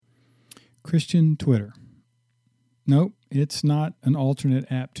Christian Twitter. Nope, it's not an alternate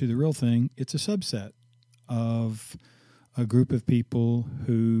app to the real thing. It's a subset of a group of people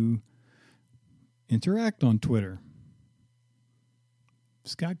who interact on Twitter.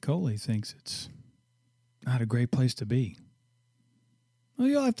 Scott Coley thinks it's not a great place to be. Well,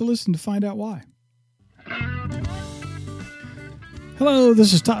 you'll have to listen to find out why. Hello,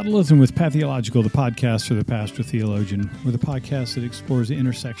 this is Todd Litton with Pathological, the podcast for the pastor theologian. We're the podcast that explores the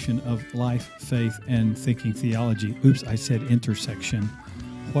intersection of life, faith, and thinking theology. Oops, I said intersection.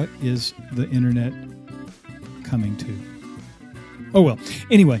 What is the internet coming to? Oh, well.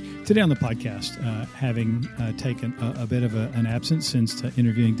 Anyway, today on the podcast, having taken a bit of an absence since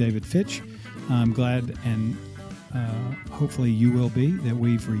interviewing David Fitch, I'm glad, and hopefully you will be, that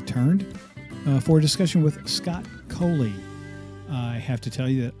we've returned for a discussion with Scott Coley. I have to tell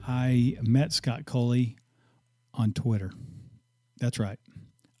you that I met Scott Coley on Twitter. That's right.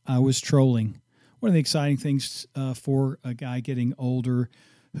 I was trolling. One of the exciting things for a guy getting older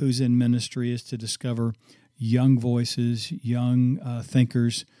who's in ministry is to discover young voices, young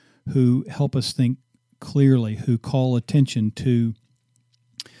thinkers who help us think clearly, who call attention to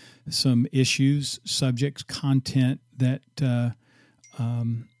some issues, subjects, content that,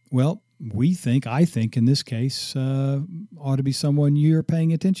 I think in this case, ought to be someone you're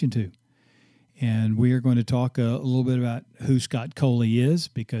paying attention to. And we are going to talk a little bit about who Scott Coley is,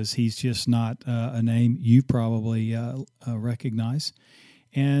 because he's just not a name you probably recognize.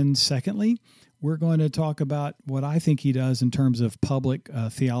 And secondly, we're going to talk about what I think he does in terms of public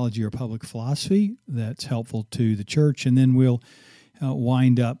theology or public philosophy that's helpful to the church. And then we'll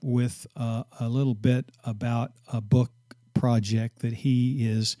wind up with a little bit about a book project that he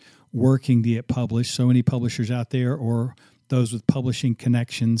is working to get published. So any publishers out there or those with publishing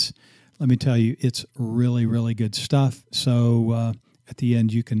connections, let me tell you, it's really, really good stuff. So at the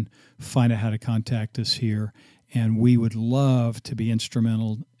end, you can find out how to contact us here. And we would love to be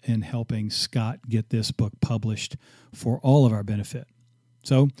instrumental in helping Scott get this book published for all of our benefit.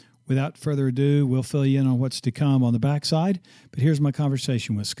 So without further ado, we'll fill you in on what's to come on the backside. But here's my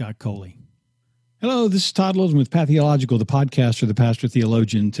conversation with Scott Coley. Hello, this is Todd Litton with Pathological, the podcast for the pastor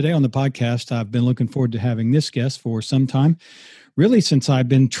theologian. Today on the podcast, I've been looking forward to having this guest for some time, really since I've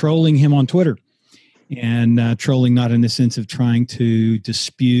been trolling him on Twitter. And trolling not in the sense of trying to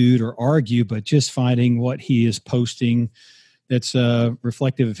dispute or argue, but just finding what he is posting that's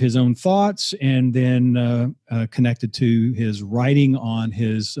reflective of his own thoughts, and then connected to his writing on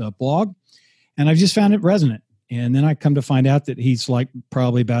his blog. And I've just found it resonant. And then I come to find out that he's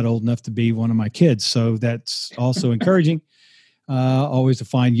probably about old enough to be one of my kids. So that's also encouraging. Always to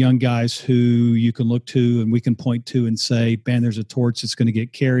find young guys who you can look to and we can point to and say, man, there's a torch that's going to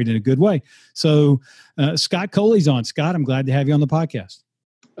get carried in a good way. So Scott Coley's on. Scott, I'm glad to have you on the podcast.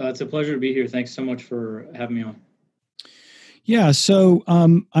 It's a pleasure to be here. Thanks so much for having me on. Yeah. So,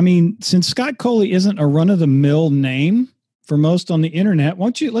 since Scott Coley isn't a run-of-the-mill name for most on the internet,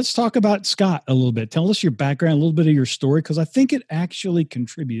 let's talk about Scott a little bit. Tell us your background, a little bit of your story, because I think it actually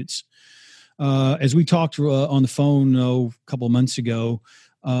contributes. As we talked on the phone a couple of months ago,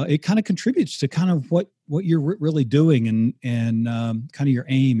 it kind of contributes to kind of what you're really doing and kind of your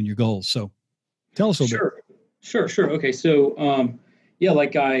aim and your goals. So tell us a little bit. Sure. Okay. So,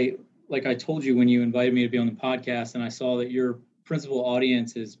 like I told you when you invited me to be on the podcast, and I saw that your principal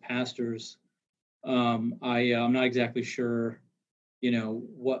audience is pastors. I'm not exactly sure,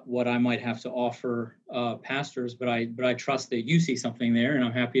 what I might have to offer pastors, but I trust that you see something there, and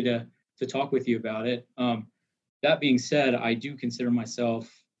I'm happy to talk with you about it. That being said, I do consider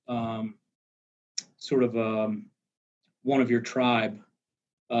myself sort of one of your tribe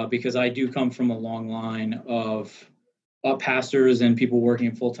because I do come from a long line of pastors and people working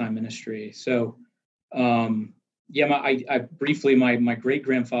in full-time ministry. So, I briefly, my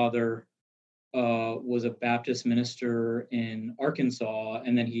great-grandfather was a Baptist minister in Arkansas,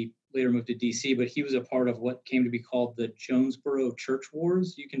 and then he later moved to DC, but he was a part of what came to be called the Jonesboro Church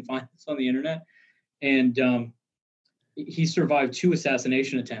Wars. You can find this on the internet. And he survived 2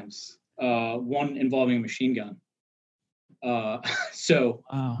 assassination attempts, one involving a machine gun. Wow.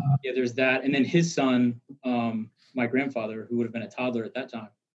 There's that. And then his son, my grandfather, who would have been a toddler at that time,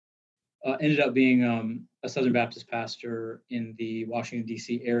 ended up being a Southern Baptist pastor in the Washington,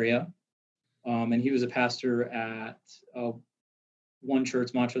 D.C. area. And he was a pastor at one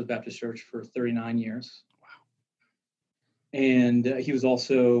church, Montrose Baptist Church, for 39 years. Wow. And he was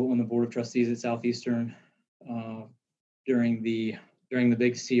also on the board of trustees at Southeastern during the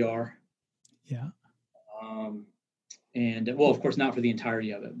big CR. Yeah. And of course, not for the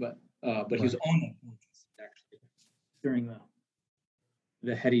entirety of it, but right. He was on the board actually during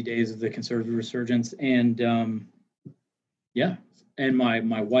the heady days of the conservative resurgence. And yeah, and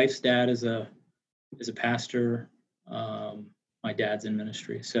my wife's dad is a pastor. My dad's in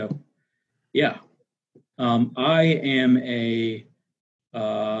ministry, so yeah. I am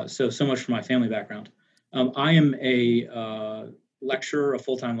so much for my family background. I am a lecturer, a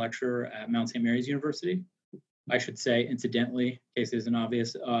full-time lecturer at Mount St. Mary's University. I should say, incidentally, in case it isn't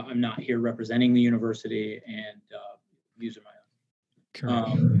obvious, I'm not here representing the university, and views are my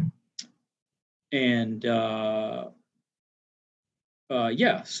own.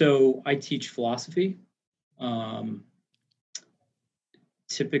 Yeah, so I teach philosophy.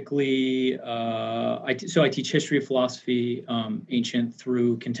 Typically, I teach history of philosophy, ancient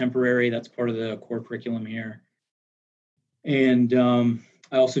through contemporary. That's part of the core curriculum here. And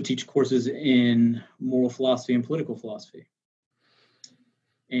I also teach courses in moral philosophy and political philosophy.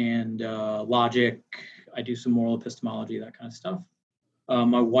 And logic. I do some moral epistemology, that kind of stuff.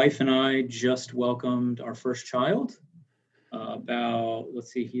 My wife and I just welcomed our first child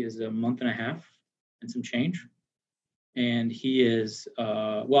he is a month and a half and some change. And he is,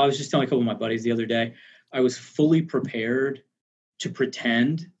 I was just telling a couple of my buddies the other day, I was fully prepared to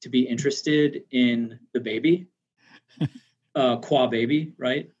pretend to be interested in the baby, qua baby,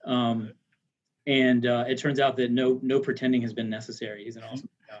 right? And it turns out that no pretending has been necessary. He's an awesome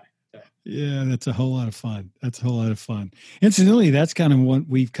guy. So. Yeah, that's a whole lot of fun. Incidentally, that's kind of what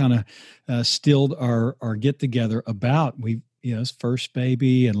we've kind of stilled our get together about. It's first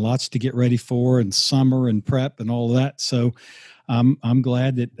baby and lots to get ready for, and summer and prep and all that. So I'm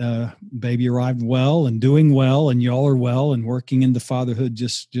glad that baby arrived well and doing well, and y'all are well and working into fatherhood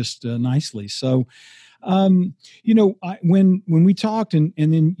just nicely. So, when we talked and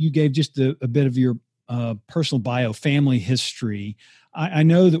then you gave just a bit of your personal bio, family history, I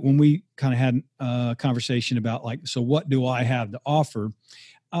know that when we kind of had a conversation about so what do I have to offer?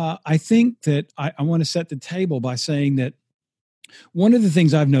 I think that I want to set the table by saying that one of the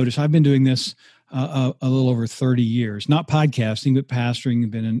things I've noticed, I've been doing this a little over 30 years, not podcasting, but pastoring,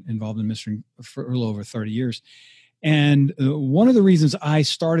 and been involved in ministry for a little over 30 years. And one of the reasons I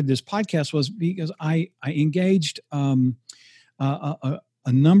started this podcast was because I engaged a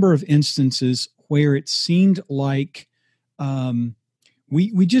number of instances where it seemed like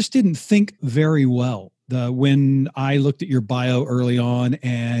we just didn't think very well. When I looked at your bio early on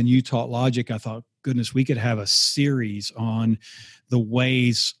and you taught logic, I thought, goodness, we could have a series on the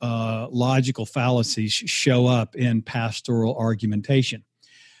ways logical fallacies show up in pastoral argumentation.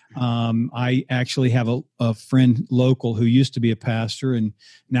 I actually have a friend local who used to be a pastor and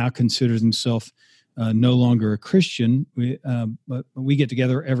now considers himself no longer a Christian. But we get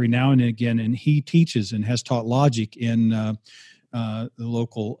together every now and again, and he teaches and has taught logic in the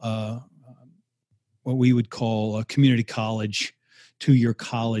local, what we would call a community college, 2-year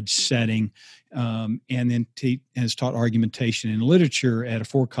college setting, and then has taught argumentation and literature at a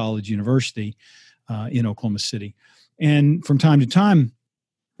 4-college university in Oklahoma City. And from time to time,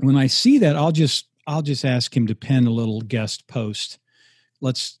 when I see that, I'll just ask him to pen a little guest post.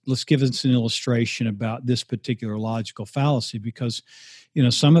 Let's give us an illustration about this particular logical fallacy, because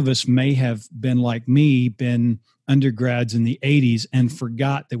some of us may have been like me, been undergrads in the 80s and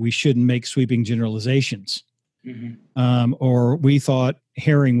forgot that we shouldn't make sweeping generalizations. Mm-hmm. Or we thought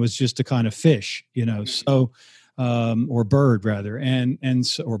herring was just a kind of fish, so or bird rather, and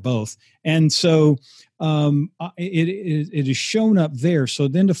so, or both. And so it is shown up there. So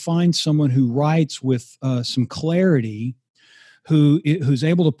then to find someone who writes with some clarity, who's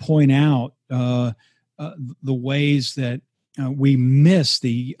able to point out the ways that we miss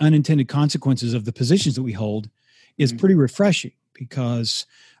the unintended consequences of the positions that we hold is pretty refreshing, because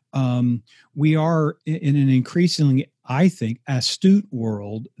we are in an increasingly, I think, astute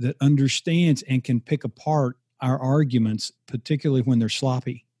world that understands and can pick apart our arguments, particularly when they're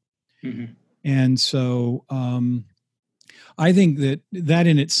sloppy. Mm-hmm. And so I think that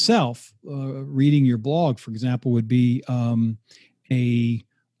in itself, reading your blog, for example, would be a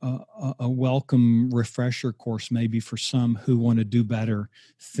welcome refresher course maybe for some who want to do better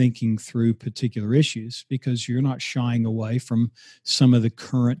thinking through particular issues, because you're not shying away from some of the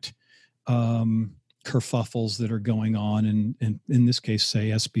current kerfuffles that are going on in this case, say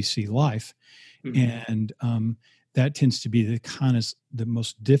SBC Life. Mm-hmm. And that tends to be the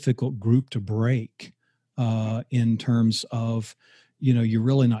most difficult group to break in terms of, you're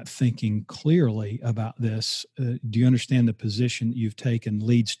really not thinking clearly about this. Do you understand the position you've taken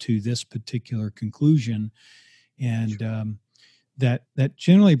leads to this particular conclusion? And that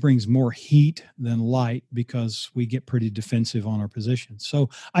generally brings more heat than light, because we get pretty defensive on our position. So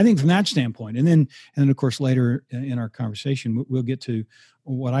I think from that standpoint, and then of course later in our conversation, we'll get to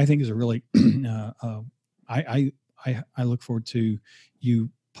what I think is a really, I look forward to you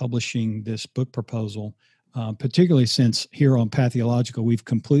publishing this book proposal, particularly since here on Pathological, we've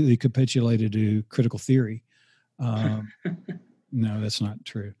completely capitulated to critical theory. No, that's not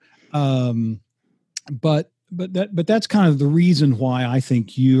true. But that's kind of the reason why I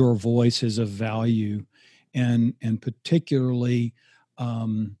think your voice is of value, and particularly,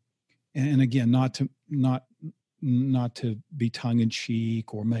 and again, not to be tongue in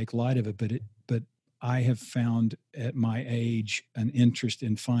cheek or make light of it, but I have found at my age an interest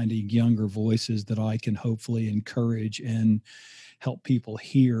in finding younger voices that I can hopefully encourage and help people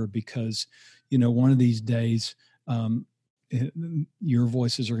hear, because, one of these days, your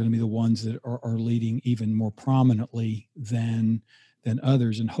voices are going to be the ones that are leading even more prominently than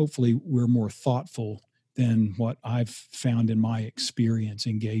others. And hopefully we're more thoughtful than what I've found in my experience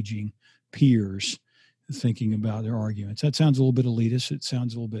engaging peers thinking about their arguments. That sounds a little bit elitist. It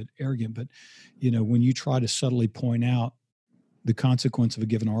sounds a little bit arrogant, but when you try to subtly point out the consequence of a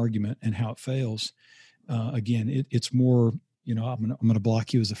given argument and how it fails, again, it's more, I'm going to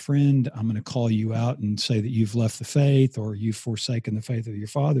block you as a friend. I'm going to call you out and say that you've left the faith or you've forsaken the faith of your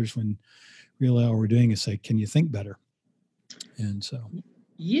fathers, when really all we're doing is say, can you think better? And so.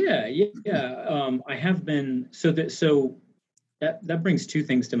 Yeah. I have been, so that brings two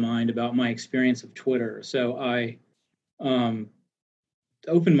things to mind about my experience of Twitter. So I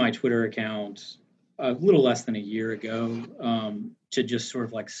opened my Twitter account a little less than a year ago to just sort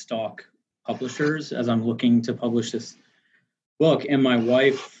of like stalk publishers as I'm looking to publish this book. And my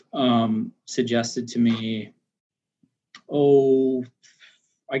wife suggested to me,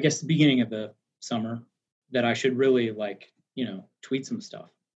 I guess the beginning of the summer, that I should really tweet some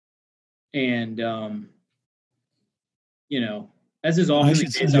stuff. And as is often, I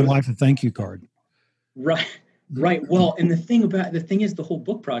should send your wife a thank you card. Right. Well, and the thing is, the whole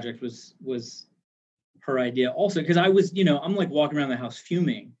book project was her idea also, because I was, I'm like walking around the house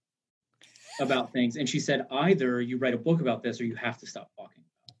fuming about things, and she said, either you write a book about this or you have to stop talking.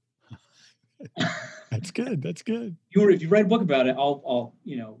 That's good. If you write a book about it, I'll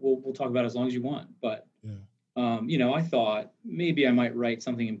we'll talk about it as long as you want. But yeah. I thought maybe I might write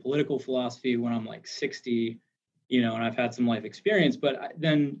something in political philosophy when I'm like 60, and I've had some life experience. But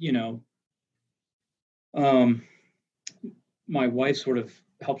then, my wife sort of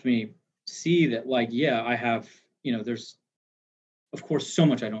helped me see that, I have, there's, of course, so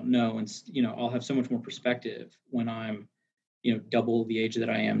much I don't know. And, I'll have so much more perspective when I'm, double the age that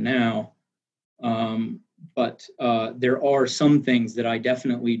I am now. But there are some things that I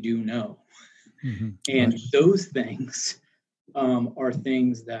definitely do know. Mm-hmm. And those things are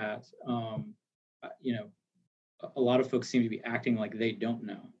things that, a lot of folks seem to be acting like they don't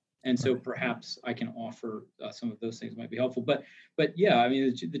know. And so perhaps I can offer some of those things might be helpful. But yeah, I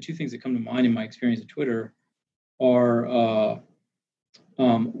mean, the two things that come to mind in my experience of Twitter are,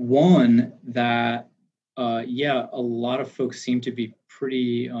 one, that, a lot of folks seem to be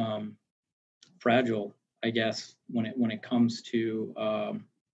pretty fragile, I guess, when it comes to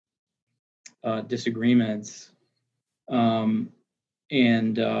disagreements. I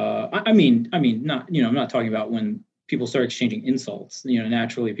mean, not, I'm not talking about when people start exchanging insults,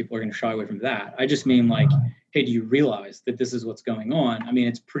 naturally people are going to shy away from that. I just mean hey, do you realize that this is what's going on? I mean,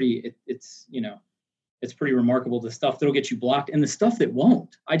 it's pretty remarkable, the stuff that'll get you blocked and the stuff that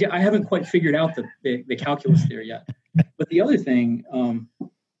won't. I haven't quite figured out the calculus there yet. But the other thing,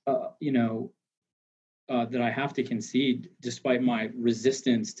 that I have to concede, despite my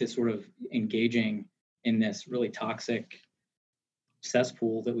resistance to sort of engaging in this really toxic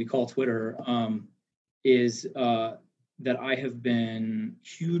cesspool that we call Twitter, is that I have been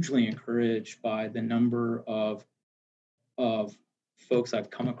hugely encouraged by the number of folks I've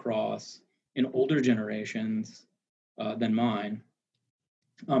come across in older generations than mine,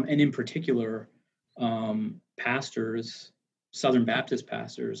 and in particular, pastors, Southern Baptist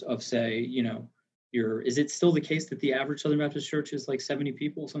pastors of, say, is it still the case that the average Southern Baptist church is like 70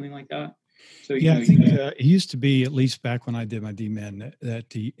 people, something like that? So I think it used to be, at least back when I did my DMin, that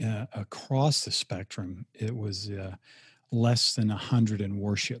the across the spectrum it was less than 100 in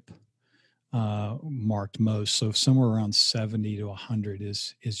worship marked most. So somewhere around 70 to 100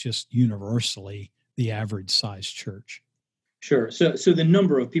 is just universally the average size church. Sure. So the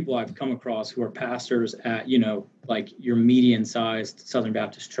number of people I've come across who are pastors at like your median sized Southern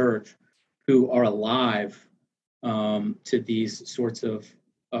Baptist church who are alive to these sorts of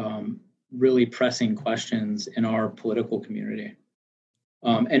really pressing questions in our political community,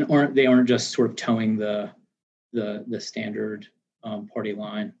 and aren't just sort of towing the standard party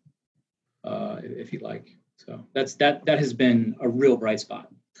line, if you like. So that has been a real bright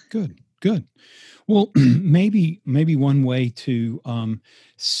spot. Good. Well, maybe one way to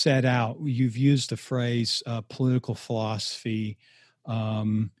set out. You've used the phrase political philosophy,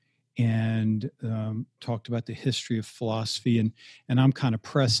 and talked about the history of philosophy, and I'm kind of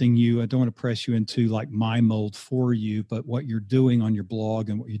pressing you. I don't want to press you into like my mold for you, but what you're doing on your blog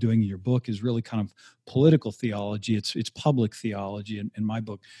and what you're doing in your book is really kind of political theology. It's public theology in my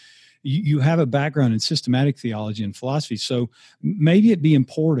book. You have a background in systematic theology and philosophy, so maybe it'd be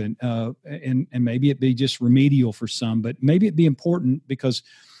important, and maybe it'd be just remedial for some, but maybe it'd be important because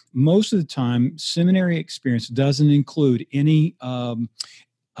most of the time, seminary experience doesn't include any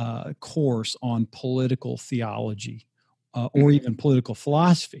course on political theology or even political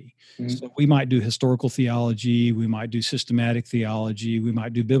philosophy. Mm-hmm. So we might do historical theology, we might do systematic theology, we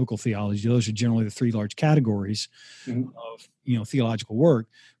might do biblical theology. Those are generally the three large categories of theological work.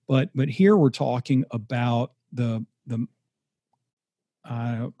 But here we're talking about the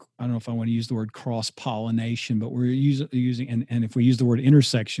I don't know if I want to use the word cross-pollination, but we're using and if we use the word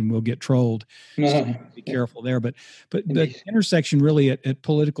intersection, we'll get trolled. So be careful there. But the intersection really at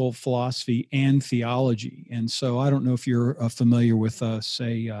political philosophy and theology. And so I don't know if you're familiar with,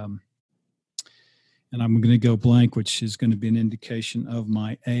 say, and I'm going to go blank, which is going to be an indication of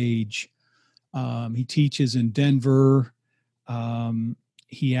my age. He teaches in Denver.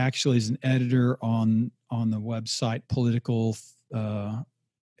 He actually is an editor on the website Political.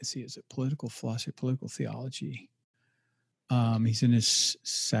 Is it political philosophy, political theology? He's in his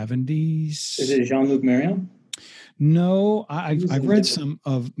 70s. Is it Jean-Luc Marion? No, I've read some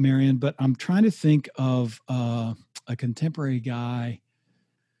of Marion, but I'm trying to think of a contemporary guy.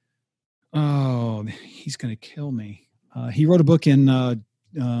 Oh, he's going to kill me. He wrote a book in the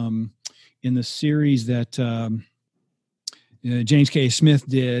series that James K. Smith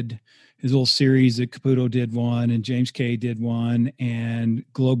did. His little series that Caputo did one and James K. did one, and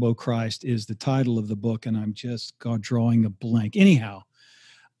Globo Christ is the title of the book, and I'm just drawing a blank. Anyhow,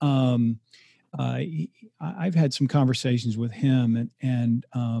 I've had some conversations with him, and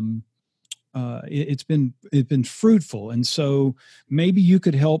it's been fruitful, and so maybe you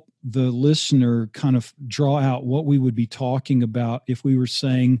could help the listener kind of draw out what we would be talking about if we were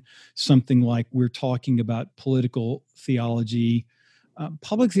saying something like we're talking about political theology.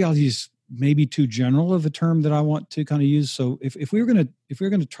 Public theology is maybe too general of a term that I want to kind of use. So if we were going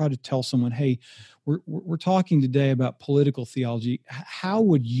to try to tell someone, hey, we're talking today about political theology, how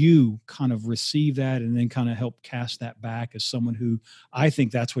would you kind of receive that and then kind of help cast that back as someone who I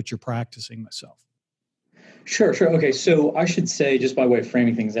think that's what you're practicing myself? Sure. Okay, so I should say, just by way of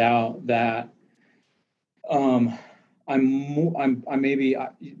framing things out, that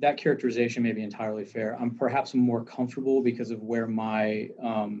that characterization may be entirely fair. I'm perhaps more comfortable because of where my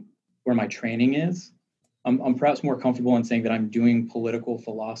training is. I'm perhaps more comfortable in saying that I'm doing political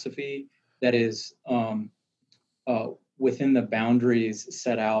philosophy that is within the boundaries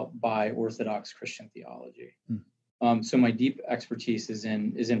set out by Orthodox Christian theology. So my deep expertise is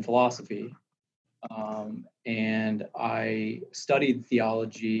in philosophy, and I studied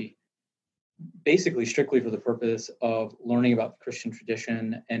theology basically strictly for the purpose of learning about the Christian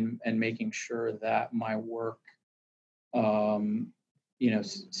tradition and making sure that my work,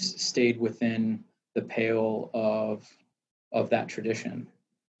 stayed within the pale of that tradition.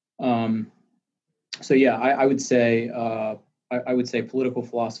 So yeah, I would say political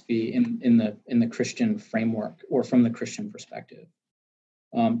philosophy in the Christian framework or from the Christian perspective,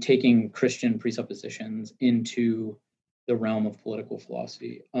 taking Christian presuppositions into the realm of political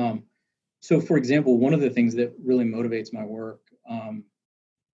philosophy. So, for example, one of the things that really motivates my work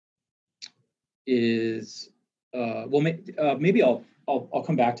is maybe I'll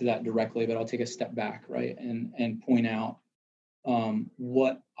come back to that directly, but I'll take a step back, right, and point out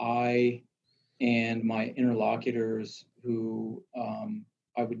what I and my interlocutors who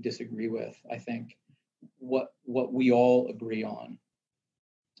I would disagree with, I think, what we all agree on,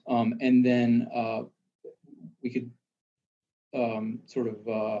 and then we could sort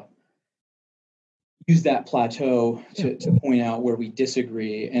of use that plateau to point out where we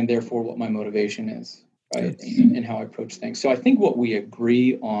disagree and therefore what my motivation is, right, and how I approach things. So I think what we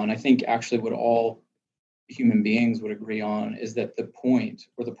agree on, I think actually what all human beings would agree on, is that the point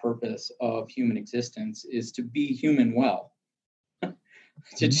or the purpose of human existence is to be human well, to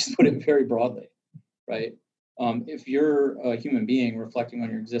just put it very broadly, right? If you're a human being reflecting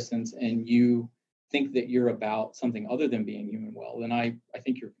on your existence and you think that you're about something other than being human well, then I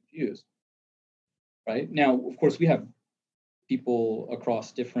think you're confused. Right now, of course, we have people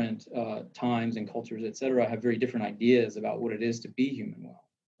across different times and cultures, et cetera, have very different ideas about what it is to be human well,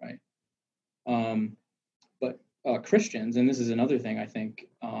 right? Christians, and this is another thing I think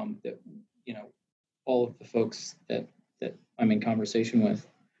that all of the folks that I'm in conversation with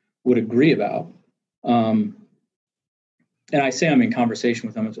would agree about. And I say I'm in conversation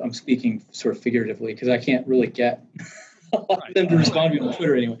with them. I'm speaking sort of figuratively because I can't really get them to respond to me on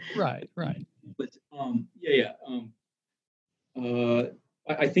Twitter anyway. Right. But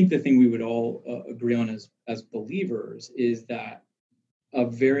I think the thing we would all agree on as believers is that a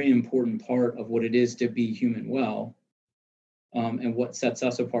very important part of what it is to be human well, and what sets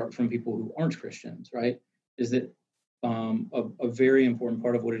us apart from people who aren't Christians, right, is that a very important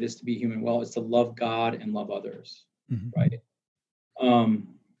part of what it is to be human well is to love God and love others, right?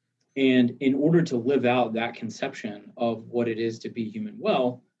 And in order to live out that conception of what it is to be human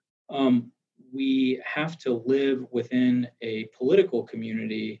well, we have to live within a political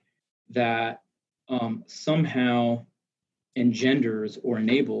community that somehow engenders or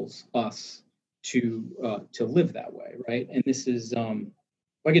enables us to live that way, right? And this is, if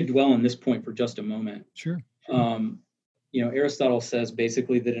I could dwell on this point for just a moment. Sure. Aristotle says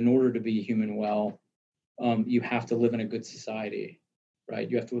basically that in order to be human well, you have to live in a good society, right?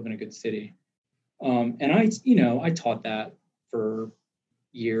 You have to live in a good city. And I taught that for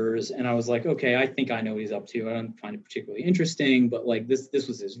years, and I was like, okay, I think I know what he's up to. I don't find it particularly interesting, but like this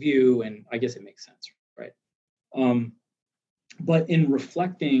was his view, and I guess it makes sense, right? But in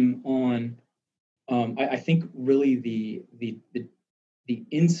reflecting on, I think really the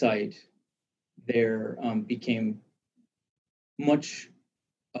insight there became much.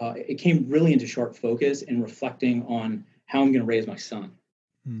 It came really into sharp focus in reflecting on how I'm going to raise my son.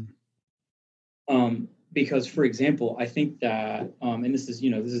 Because, for example, I think that, and this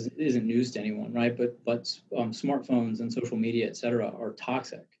isn't news to anyone, right? But smartphones and social media, et cetera, are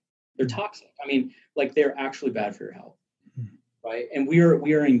toxic. They're toxic. I mean, like they're actually bad for your health, right? And we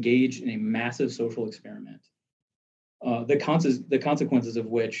are engaged in a massive social experiment. The consequences of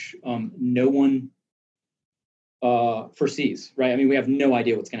which no one foresees, right? I mean, we have no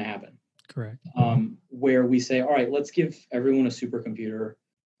idea what's going to happen. Correct. Where we say, all right, let's give everyone a supercomputer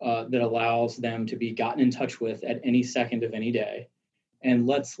that allows them to be gotten in touch with at any second of any day. And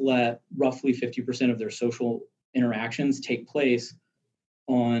let's let roughly 50% of their social interactions take place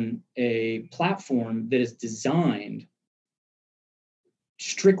on a platform that is designed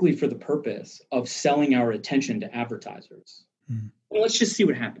strictly for the purpose of selling our attention to advertisers. Well, let's just see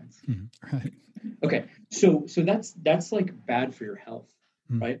what happens. Right. Okay. So that's like bad for your health,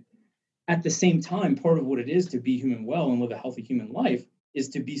 right? At the same time, part of what it is to be human well and live a healthy human life is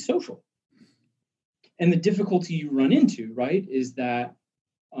to be social. And the difficulty you run into, right, is that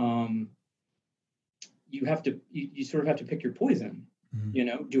you sort of have to pick your poison.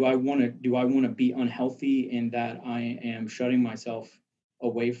 Do I want to be unhealthy in that I am shutting myself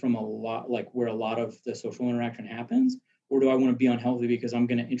away from a lot, like where a lot of the social interaction happens, or do I want to be unhealthy because I'm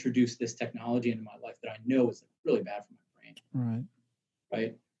going to introduce this technology into my life that I know is really bad for my brain?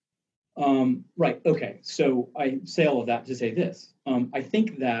 Right. Right. Okay. So I say all of that to say this. I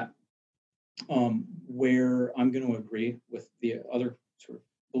think that where I'm going to agree with the other sort of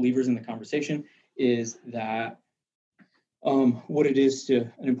believers in the conversation is that an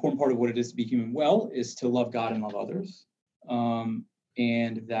important part of what it is to be human well is to love God and love others.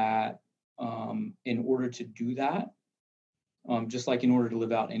 And that in order to do that, just like in order to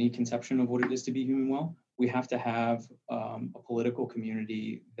live out any conception of what it is to be human well, we have to have a political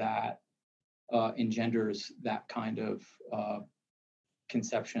community that engenders that kind of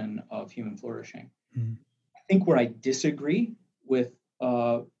conception of human flourishing. I think where I disagree with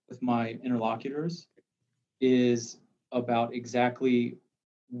my interlocutors is about exactly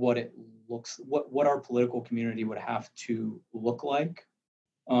what our political community would have to look like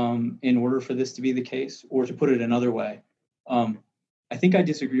in order for this to be the case, or to put it another way. I think I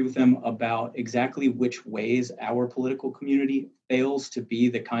disagree with them about exactly which ways our political community fails to be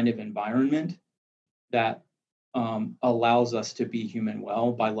the kind of environment that allows us to be human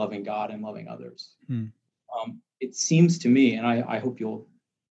well by loving God and loving others. It seems to me, and I hope you'll,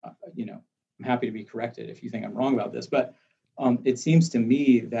 I'm happy to be corrected if you think I'm wrong about this, but it seems to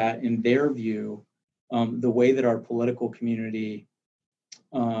me that in their view, the way that our political community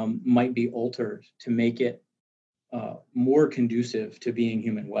might be altered to make it more conducive to being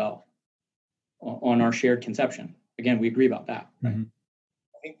human well on our shared conception. Again, we agree about that, right?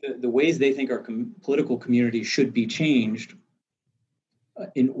 I think the ways they think our political community should be changed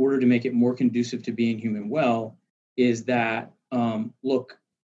in order to make it more conducive to being human well is that, look,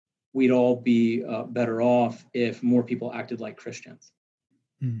 we'd all be better off if more people acted like Christians.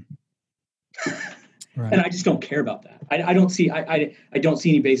 Right. And I just don't care about that. I don't see I don't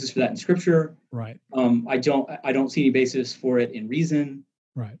see any basis for that in Scripture. Right. I don't see any basis for it in reason.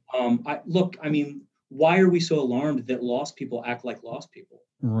 Right. I mean, why are we so alarmed that lost people act like lost people?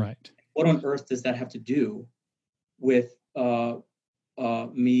 Right. What on earth does that have to do with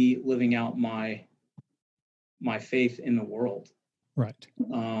me living out my faith in the world? Right.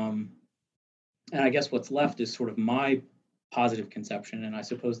 And I guess what's left is sort of my positive conception, and I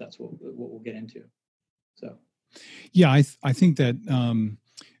suppose that's what we'll get into. So, yeah, I think that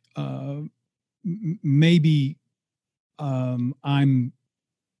maybe I'm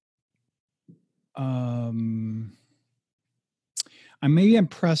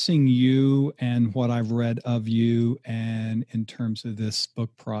pressing you and what I've read of you, and in terms of this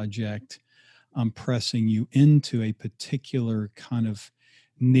book project, I'm pressing you into a particular kind of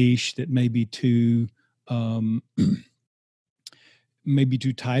niche that may be too maybe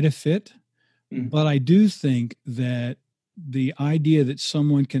too tight a fit. But I do think that the idea that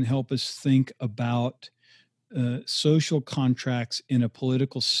someone can help us think about social contracts in a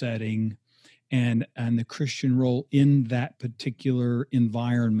political setting and the Christian role in that particular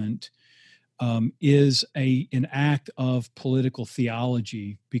environment is an act of political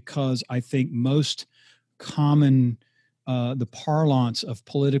theology, because I think most common the parlance of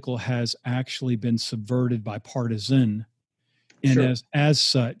political has actually been subverted by partisan, and sure. as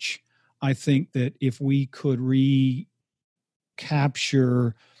such, I think that if we could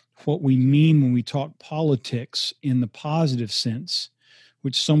recapture what we mean when we talk politics in the positive sense,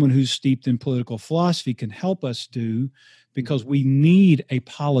 which someone who's steeped in political philosophy can help us do, because we need a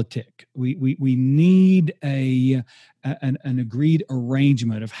politic. We need an agreed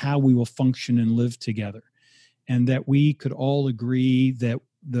arrangement of how we will function and live together, and that we could all agree that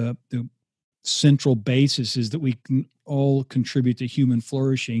the central basis is that we can all contribute to human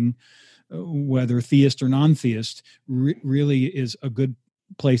flourishing, whether theist or non-theist, really is a good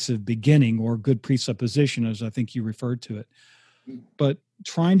place of beginning, or good presupposition, as I think you referred to it. But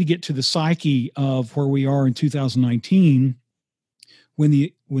trying to get to the psyche of where we are in 2019, when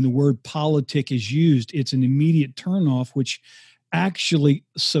the word politic is used, it's an immediate turnoff, which actually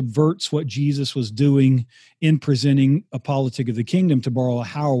subverts what Jesus was doing in presenting a politic of the kingdom, to borrow a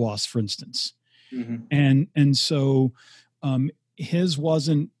Hauerwas, for instance. And so his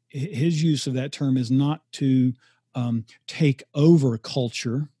use of that term is not to take over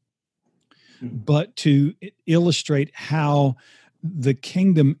culture, but to illustrate how the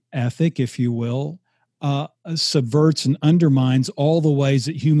kingdom ethic, if you will, subverts and undermines all the ways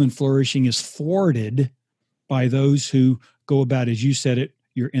that human flourishing is thwarted by those who go about, as you said it,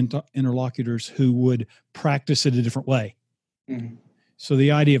 your interlocutors who would practice it a different way. So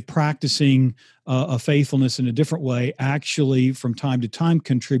the idea of practicing a faithfulness in a different way actually from time to time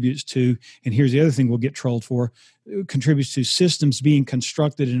contributes to, and here's the other thing we'll get trolled for, contributes to systems being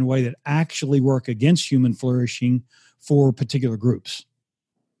constructed in a way that actually work against human flourishing for particular groups.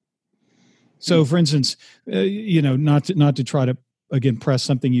 So for instance, not to try to, again, press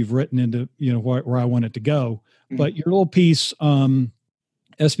something you've written into, where I want it to go, but your little piece,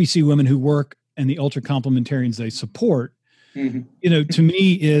 SBC women who work and the ultra complementarians they support, to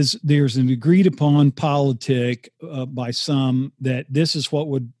me there's an agreed upon politic by some that this is what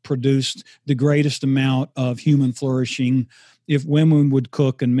would produce the greatest amount of human flourishing if women would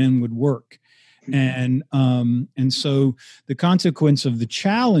cook and men would work. And so the consequence of the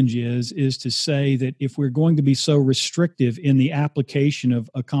challenge is to say that if we're going to be so restrictive in the application of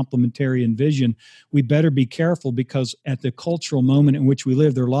a complementarian vision, we better be careful, because at the cultural moment in which we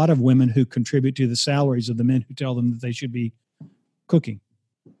live, there are a lot of women who contribute to the salaries of the men who tell them that they should be cooking.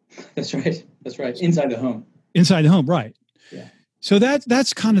 That's right. Inside the home, right? Yeah. So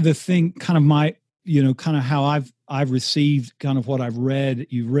that's kind of the thing, kind of my, kind of how I've received kind of what I've read,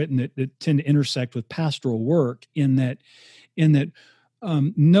 you've written, that tend to intersect with pastoral work in that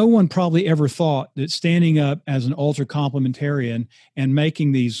no one probably ever thought that standing up as an ultra complementarian and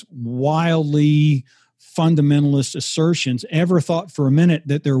making these wildly fundamentalist assertions ever thought for a minute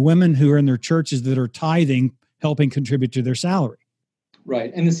that there are women who are in their churches that are tithing, helping contribute to their salary.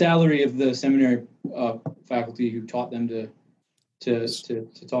 Right. And the salary of the seminary faculty who taught them to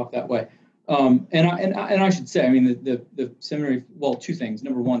talk that way. And I should say, I mean, the seminary, well, two things.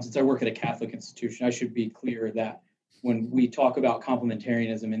 Number one, since I work at a Catholic institution, I should be clear that when we talk about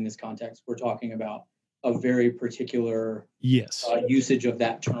complementarianism in this context, we're talking about a very particular usage of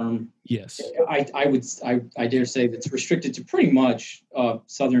that term. Yes. I dare say that's restricted to pretty much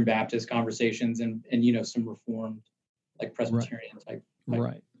Southern Baptist conversations and some Reformed, like Presbyterian type.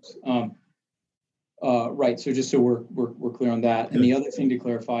 Right. Right. So just so we're clear on that. And the other thing to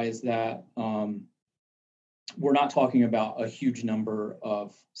clarify is that we're not talking about a huge number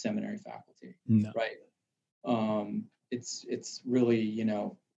of seminary faculty, No. right? It's really,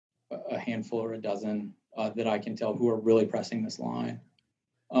 a handful or a dozen that I can tell who are really pressing this line.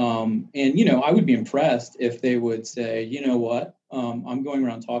 And, I would be impressed if they would say, you know what, I'm going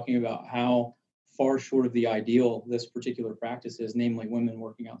around talking about how far short of the ideal this particular practice is, namely women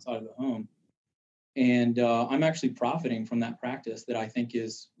working outside of the home. And I'm actually profiting from that practice that I think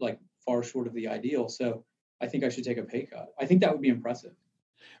is like far short of the ideal. So I think I should take a pay cut. I think that would be impressive.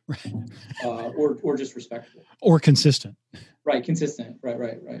 Right. Or just respectable. Or consistent. Right. Consistent.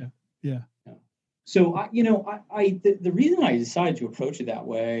 Right. Yeah. So, the reason I decided to approach it that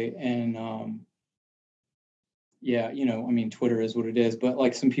way, and Twitter is what it is, but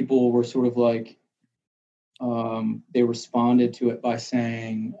like some people were sort of like, they responded to it by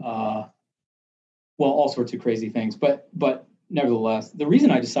saying, all sorts of crazy things. But nevertheless, the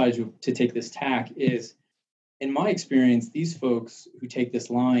reason I decided to take this tack is, in my experience, these folks who take this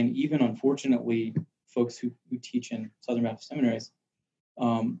line, even unfortunately, folks who teach in Southern Baptist seminaries,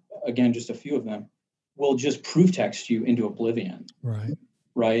 again, just a few of them, will just proof text you into oblivion.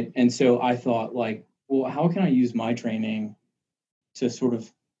 Right. And so I thought, like, well, how can I use my training to sort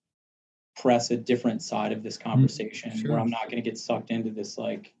of press a different side of this conversation where I'm not going to get sucked into this,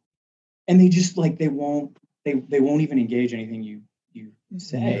 like, and they just like, they won't even engage anything you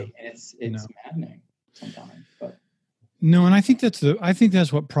say. And it's maddening sometimes, but. No, and I think that's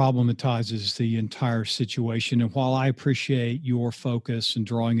what problematizes the entire situation. And while I appreciate your focus and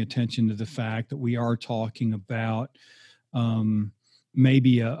drawing attention to the fact that we are talking about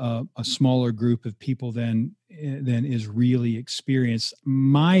maybe a smaller group of people than is really experienced,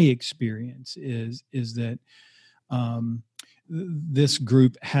 my experience is that this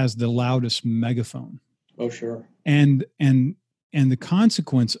group has the loudest megaphone. Oh, sure. And the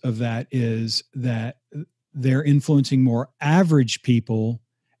consequence of that is that they're influencing more average people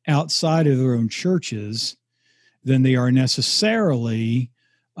outside of their own churches than they are necessarily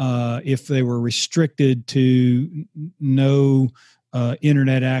if they were restricted to no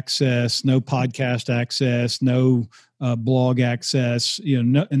internet access, no podcast access, no blog access,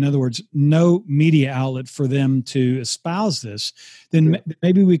 in other words, no media outlet for them to espouse this. Then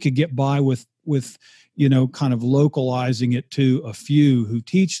maybe we could get by with kind of localizing it to a few who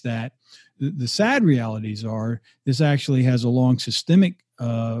teach that. The sad realities are this actually has a long systemic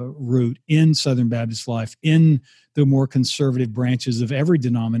root in Southern Baptist life, in the more conservative branches of every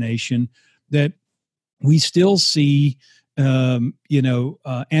denomination, that we still see, anecdotal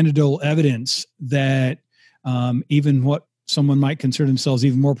evidence that even what someone might consider themselves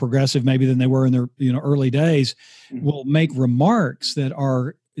even more progressive maybe than they were in their early days will make remarks that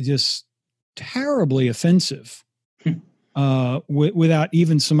are just terribly offensive. Without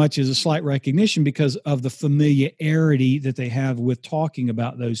even so much as a slight recognition because of the familiarity that they have with talking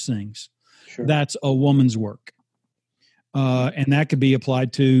about those things. Sure. That's a woman's work. And that could be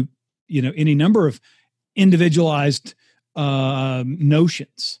applied to, any number of individualized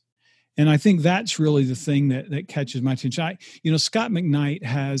notions. And I think that's really the thing that catches my attention. Scott McKnight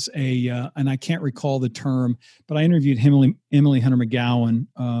has and I can't recall the term, but I interviewed Emily Hunter McGowan,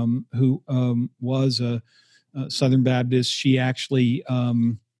 who was a Southern Baptist. She actually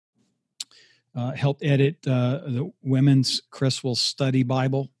helped edit the Women's Criswell Study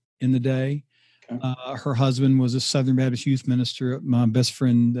Bible in the day. Okay. Her husband was a Southern Baptist youth minister, my best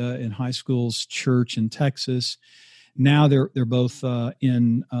friend in high school's church in Texas. Now they're both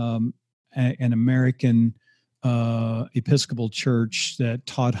in an American Episcopal church that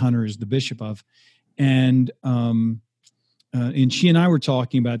Todd Hunter is the bishop of, and she and I were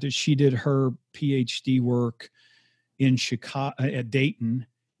talking about that. She did her PhD work in Chicago at Dayton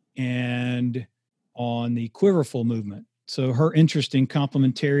and on the Quiverful movement. So her interest in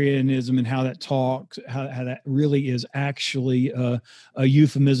complementarianism and how that talks, how that really is actually a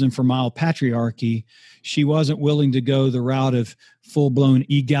euphemism for mild patriarchy. She wasn't willing to go the route of full-blown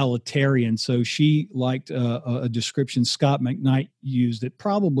egalitarian. So she liked a description Scott McKnight used that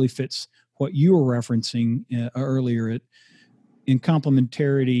probably fits what you were referencing earlier. In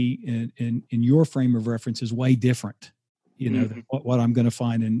complementarity in your frame of reference is way different, than what I'm going to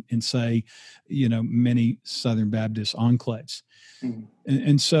find in say, many Southern Baptist enclaves. Mm-hmm.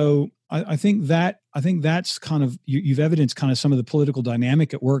 And so I think that's kind of, you've evidenced kind of some of the political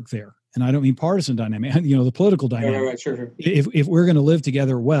dynamic at work there. And I don't mean partisan dynamic, the political dynamic. Right, sure. If we're going to live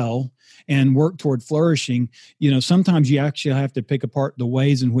together well and work toward flourishing, sometimes you actually have to pick apart the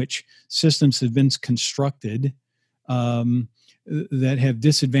ways in which systems have been constructed, that have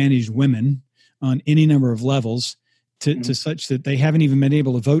disadvantaged women on any number of levels to such that they haven't even been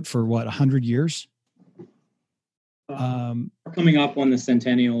able to vote for 100 years. Coming up on the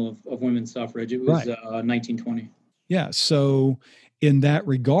centennial of women's suffrage. It was 1920. Yeah. So in that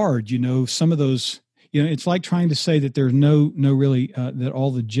regard, some of those, it's like trying to say that there's no really, that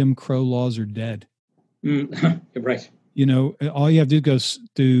all the Jim Crow laws are dead. Right. All you have to do is go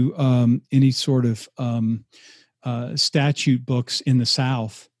through any sort of statute books in the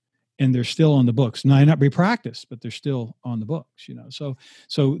South, and they're still on the books. Now, not be practiced, but they're still on the books,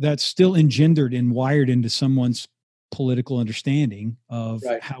 So that's still engendered and wired into someone's political understanding of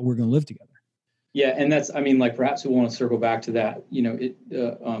how we're going to live together. Yeah, and that's, perhaps we want to circle back to that,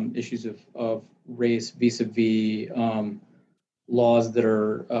 issues of race vis-a-vis laws that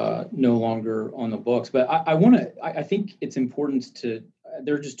are no longer on the books. But I think it's important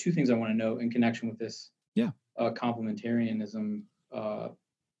there are just two things I want to note in connection with this complementarianism,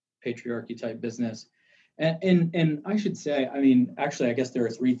 patriarchy type business. And I should say, actually, I guess there are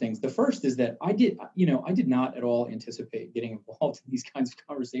three things. The first is that I did not at all anticipate getting involved in these kinds of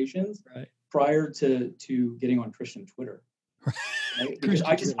conversations prior to getting on Christian Twitter. Right?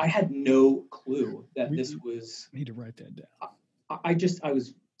 Because I had no clue that this was. I need to write that down. I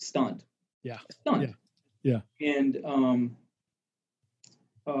was stunned. Yeah. Stunned. Yeah. And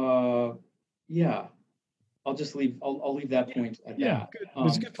I'll just leave. I'll leave that point at that. Good.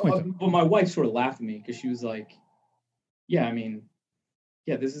 That's a good point. But my wife sort of laughed at me because she was like,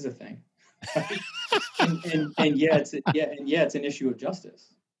 this is a thing, and it's an issue of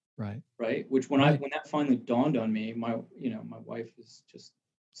justice, right. Which when that finally dawned on me, my wife is just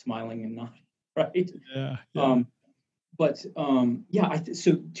smiling and nodding, right.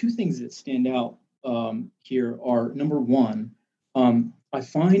 So two things that stand out here are, number one, I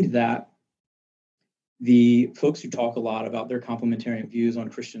find that the folks who talk a lot about their complementarian views on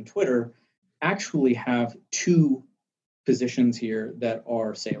Christian Twitter actually have two positions here that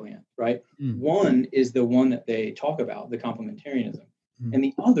are salient, right? One is the one that they talk about, the complementarianism. And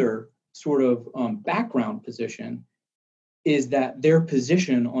the other sort of background position is that their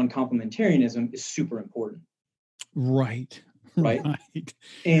position on complementarianism is super important. Right.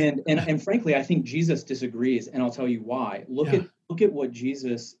 And frankly, I think Jesus disagrees, and I'll tell you why. Look at what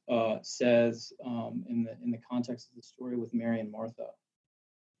Jesus says in the context of the story with Mary and Martha,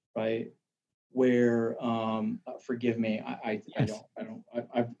 right? Where forgive me, I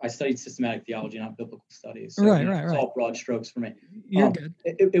studied systematic theology, not biblical studies. So right. It's all broad strokes for me. You're good.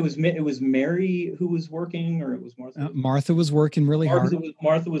 It was Mary who was working, or it was Martha. Martha was working really hard.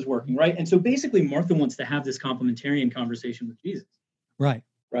 Martha was working, right? And so basically, Martha wants to have this complementarian conversation with Jesus. Right.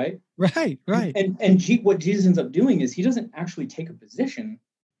 And what Jesus ends up doing is he doesn't actually take a position,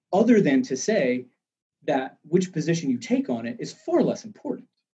 other than to say that which position you take on it is far less important,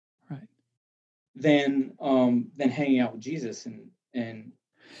 than hanging out with Jesus and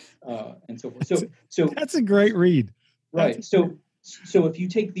so forth. So that's a great read, right? So if you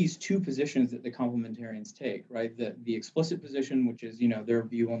take these two positions that the complementarians take, right, the explicit position, which is their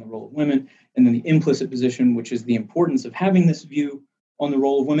view on the role of women, and then the implicit position, which is the importance of having this view on the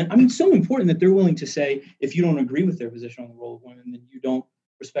role of women. So important that they're willing to say, if you don't agree with their position on the role of women, then you don't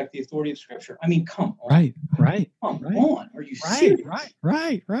respect the authority of Scripture. Come on. Right. Come on. Are you serious?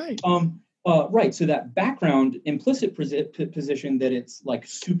 Right. Right. So that background implicit position that it's like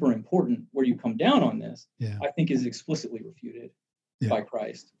super important where you come down on this, I think is explicitly refuted by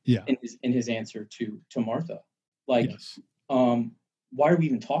Christ in his answer to Martha. Why are we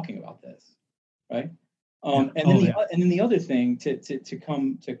even talking about this? Right. And then the other thing to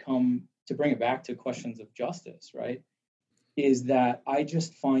bring it back to questions of justice, right, is that I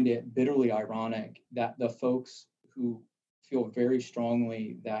just find it bitterly ironic that the folks who feel very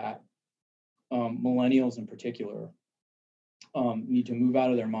strongly that millennials in particular need to move out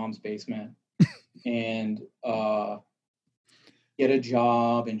of their mom's basement and get a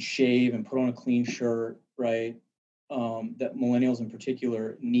job and shave and put on a clean shirt, right? That millennials in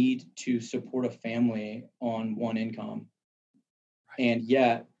particular need to support a family on one income. And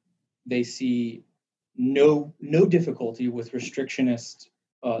yet they see no difficulty with restrictionist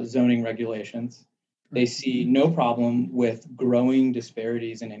zoning regulations. They see no problem with growing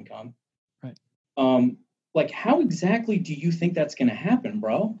disparities in income. How exactly do you think that's going to happen,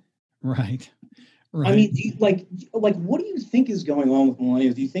 bro? Right. Do you, what do you think is going on with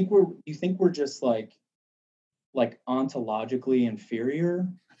millennials? Do you think we're just like ontologically inferior,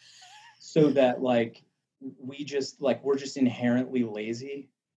 so that we're just inherently lazy,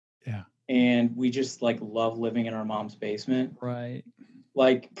 and we just love living in our mom's basement, right?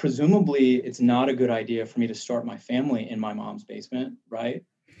 Presumably it's not a good idea for me to start my family in my mom's basement, right?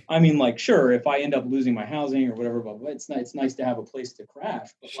 Sure, if I end up losing my housing or whatever, but it's nice to have a place to crash,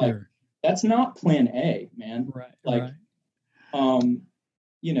 but sure. That's not plan A, man. Right. Like, right.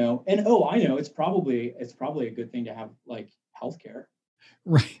 you know, and I know it's probably a good thing to have like healthcare.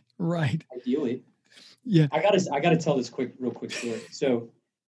 Right. Right. Ideally. Yeah. I gotta tell this real quick story. So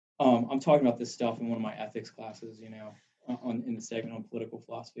I'm talking about this stuff in one of my ethics classes, you know, in the segment on political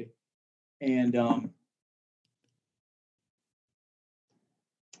philosophy. And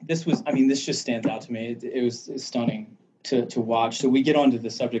this just stands out to me. It was stunning to watch. So we get onto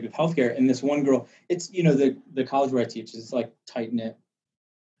the subject of healthcare, and this one girl, it's, you know, the college where I teach is like tight knit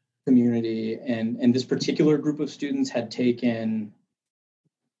community, and this particular group of students had taken.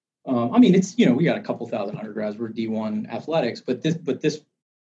 It's, you know, we got a couple thousand undergrads. We're D1 athletics, but this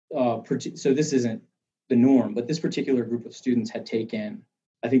so this isn't the norm. But this particular group of students had taken,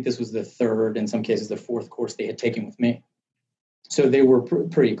 I think this was the third, in some cases the fourth course they had taken with me. So they were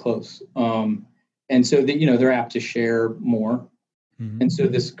pretty close, and so you know, they're apt to share more. Mm-hmm. And so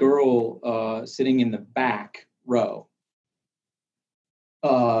this girl sitting in the back row,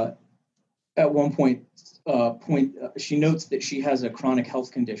 at one point, she notes that she has a chronic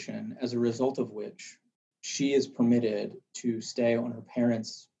health condition, as a result of which she is permitted to stay on her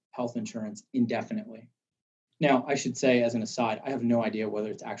parents' health insurance indefinitely. Now, I should say, as an aside, I have no idea whether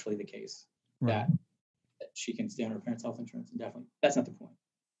it's actually the case that she can stay on her parents' health insurance indefinitely. That's not the point.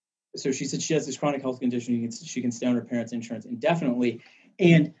 So she said she has this chronic health condition. She can stay on her parents' insurance indefinitely.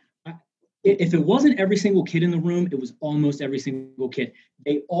 And if it wasn't every single kid in the room, it was almost every single kid.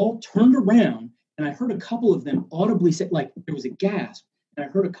 They all turned around, and I heard a couple of them audibly say, like, there was a gasp, and I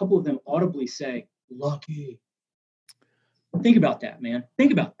heard a couple of them audibly say, "Lucky." Think about that, man.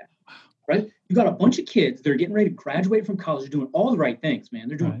 Think about that, right? You got a bunch of kids that are getting ready to graduate from college. They're doing all the right things, man.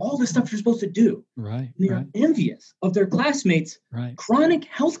 They're doing all the stuff you're supposed to do. Right. And they're envious of their classmates' chronic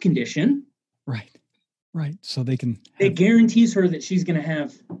health condition. Right. Right. So they can. It guarantees her that she's going to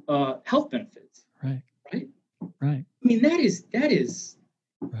have health benefits. Right. Right. Right. I mean, that is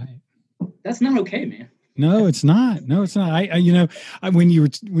right. That's not okay, man. No, it's not. No, it's not. When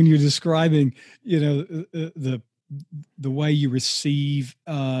you're describing, you know, the way you receive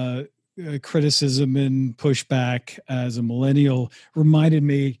criticism and pushback as a millennial reminded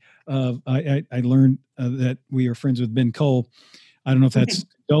me of, I learned that we are friends with Ben Cole. I don't know if that's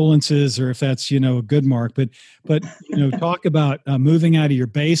condolences or if that's, you know, a good mark, but, you know, talk about moving out of your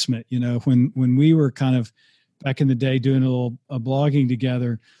basement. You know, when we were kind of back in the day doing a little blogging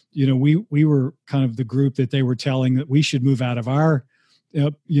together, you know, we were kind of the group that they were telling that we should move out of our,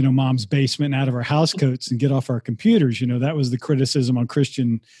 you know, mom's basement and out of our house coats and get off our computers. You know, that was the criticism on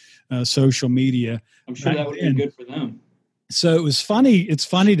Christian social media. I'm sure that would be good for them. So it was funny. It's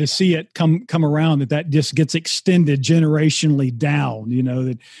funny to see it come around that just gets extended generationally down, you know,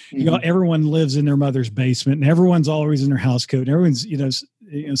 that you know, everyone lives in their mother's basement and everyone's always in their house coat and everyone's, you know,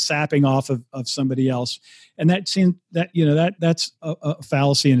 sapping off of somebody else. And that seemed that, you know, that's a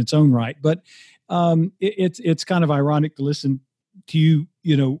fallacy in its own right. But it's kind of ironic to listen to you,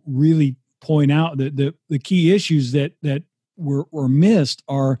 you know, really point out that the key issues that were missed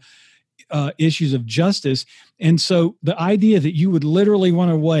are issues of justice. And so the idea that you would literally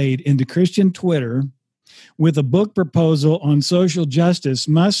want to wade into Christian Twitter with a book proposal on social justice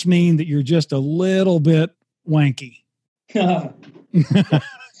must mean that you're just a little bit wanky. The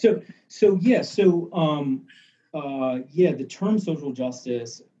term social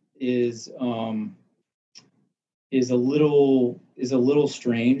justice is a little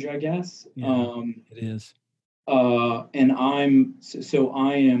strange, I guess. Yeah, it is. And I am.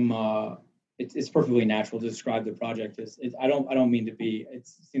 It's perfectly natural to describe the project as. I don't mean to be. It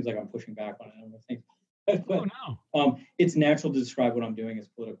seems like I'm pushing back on it. I don't think. But, no. It's natural to describe what I'm doing as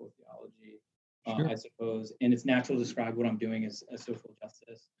political theology, sure. I suppose, and it's natural to describe what I'm doing as social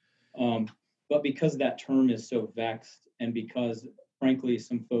justice. But because that term is so vexed, and because, frankly,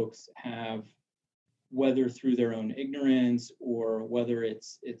 some folks have, whether through their own ignorance or whether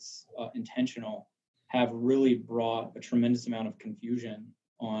it's intentional, have really brought a tremendous amount of confusion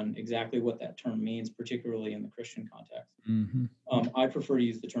on exactly what that term means, particularly in the Christian context. Mm-hmm. I prefer to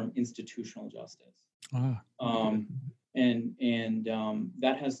use the term institutional justice. And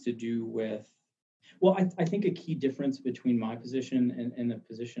that has to do with, well, I think a key difference between my position and the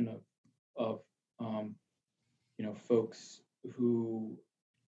position of you know, folks who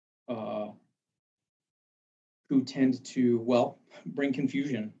tend to, bring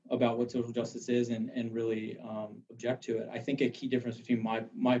confusion about what social justice is and really object to it. I think a key difference between my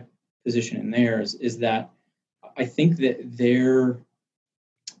position and theirs is that I think that their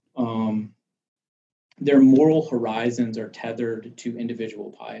moral horizons are tethered to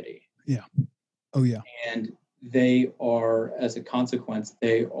individual piety. Yeah. Oh, yeah. And they are, as a consequence,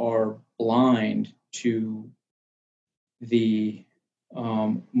 they are blind to the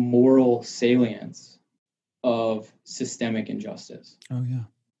moral salience of systemic injustice. Oh, yeah.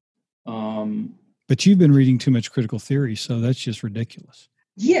 Um, but you've been reading too much critical theory, so that's just ridiculous.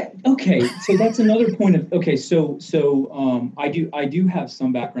 Yeah. Okay. So that's another point of, okay. So I do have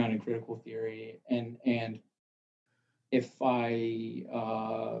some background in critical theory, and if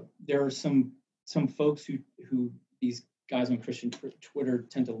there are some folks who these guys on Christian Twitter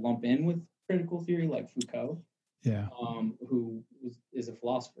tend to lump in with critical theory, like Foucault, Yeah. Who is a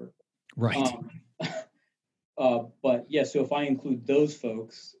philosopher. Right. But yeah, so if I include those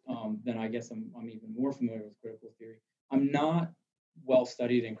folks, then I guess I'm even more familiar with critical theory. I'm not well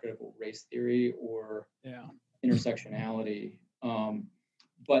studied in critical race theory or intersectionality.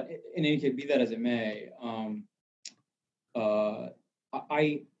 But in any case, be that as it may,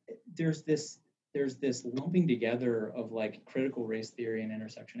 there's this lumping together of like critical race theory and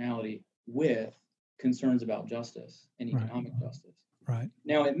intersectionality with concerns about justice and economic justice. Right.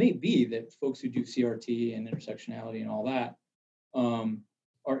 Now, it may be that folks who do CRT and intersectionality and all that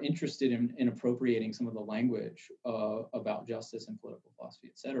are interested in appropriating some of the language about justice and political philosophy,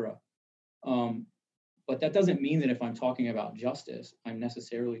 et cetera. But that doesn't mean that if I'm talking about justice, I'm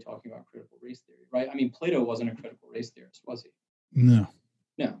necessarily talking about critical race theory, right? I mean, Plato wasn't a critical race theorist, was he? No,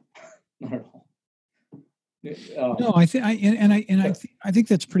 not at all. No, I think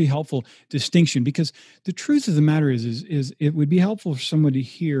that's a pretty helpful distinction, because the truth of the matter is it would be helpful for someone to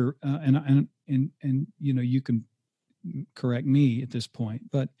hear, and you can correct me at this point,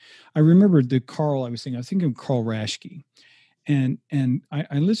 but I remembered I was thinking of Carl Raschke, and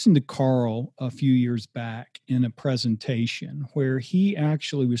I listened to Carl a few years back in a presentation where he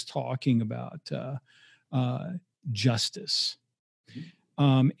actually was talking about justice.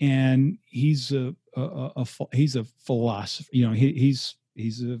 And he's a philosopher.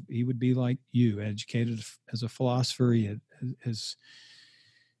 He would be like you, educated as a philosopher. He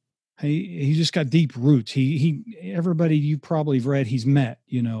just got deep roots. Everybody you probably have read, he's met,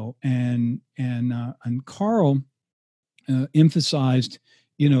 and Carl emphasized,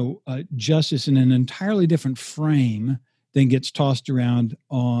 justice in an entirely different frame than gets tossed around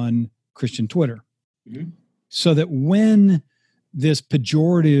on Christian Twitter. Mm-hmm. So that when this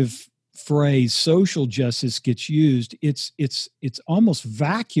pejorative phrase social justice gets used, it's almost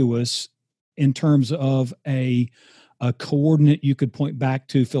vacuous in terms of a coordinate you could point back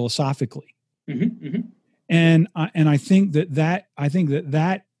to philosophically. Mm-hmm, mm-hmm. And I think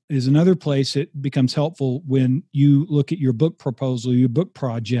that is another place it becomes helpful when you look at your book proposal, your book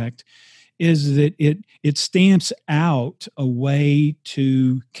project, is that it stamps out a way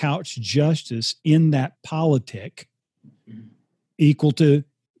to couch justice in that politic equal to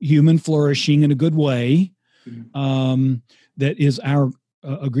human flourishing in a good way, that is our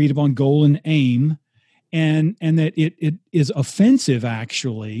agreed upon goal and aim, and that it is offensive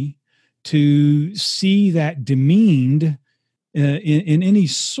actually to see that demeaned in any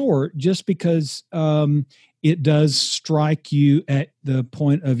sort, just because it does strike you at the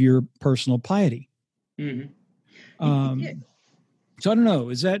point of your personal piety. Mm-hmm. So I don't know,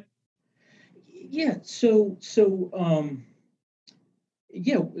 is that? Yeah.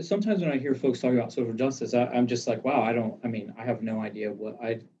 Yeah, sometimes when I hear folks talk about social justice, I'm just like, wow, I have no idea what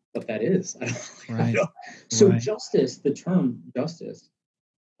that is. Right. So justice, the term justice,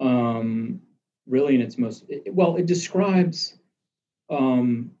 really in its most, it describes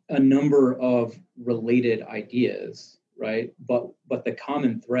a number of related ideas, right? But the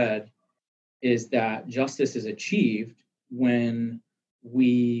common thread is that justice is achieved when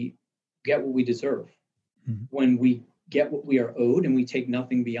we get what we deserve, when we get what we are owed, and we take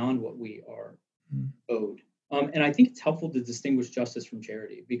nothing beyond what we are owed. And I think it's helpful to distinguish justice from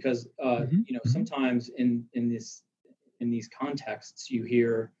charity, because sometimes in these contexts you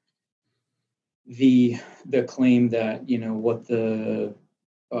hear the claim that what the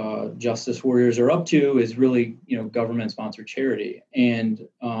justice warriors are up to is really government sponsored charity, and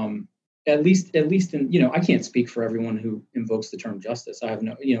at least in I can't speak for everyone who invokes the term justice. I have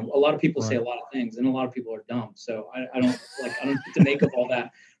no a lot of people say a lot of things, and a lot of people are dumb, so I don't need to make up all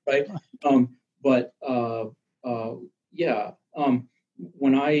that, right?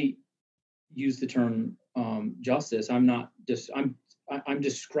 When I use the term justice, I'm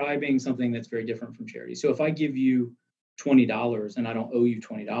describing something that's very different from charity. So if I give you $20 and I don't owe you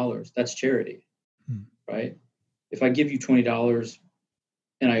 $20, that's charity, right? If I give you $20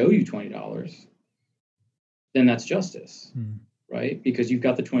 and I owe you $20, then that's justice, right? Because you've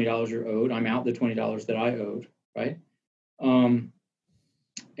got the $20 you're owed. I'm out the $20 that I owed, right?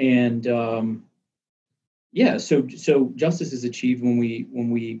 Yeah, so justice is achieved when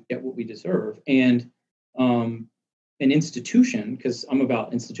we get what we deserve, and an institution, because I'm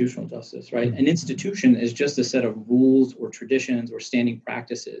about institutional justice, right? An institution is just a set of rules or traditions or standing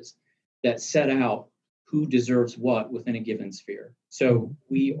practices that set out who deserves what within a given sphere. So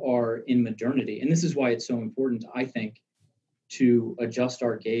we are in modernity, and this is why it's so important, I think, to adjust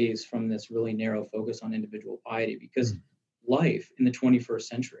our gaze from this really narrow focus on individual piety, because life in the 21st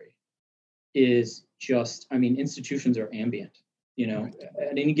century is just, I mean, institutions are ambient. You know,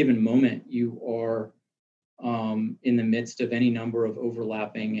 at any given moment, you are in the midst of any number of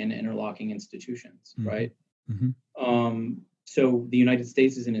overlapping and interlocking institutions, right? So the United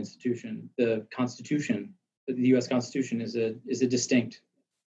States is an institution. The Constitution, the U.S. Constitution, is a distinct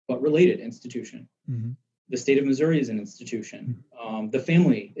but related institution. The state of Missouri is an institution. The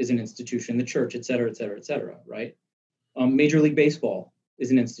family is an institution. The church, et cetera, et cetera, et cetera, right? Major League Baseball is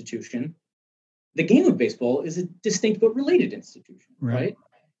an institution. The game of baseball is a distinct but related institution, right?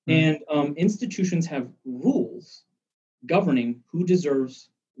 And institutions have rules governing who deserves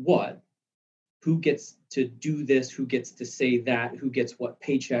what, who gets to do this, who gets to say that, who gets what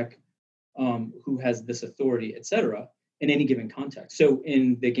paycheck, who has this authority, et cetera, in any given context. So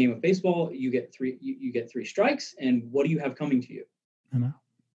in the game of baseball, you get three strikes, and what do you have coming to you? I'm out.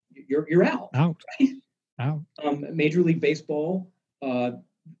 You're out. Right? Out. Major League Baseball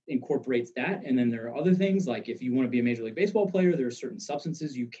incorporates that, and then there are other things like if you want to be a Major League Baseball player, there are certain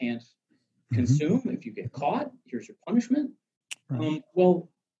substances you can't consume. If you get caught, here's your punishment. Right.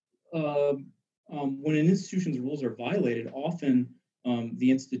 When an institution's rules are violated, often the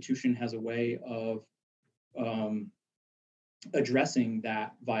institution has a way of addressing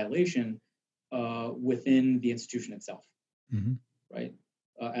that violation within the institution itself, right?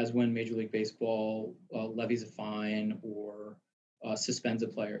 As when Major League Baseball levies a fine or suspends a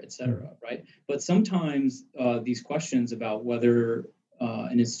player, et cetera, right? But sometimes these questions about whether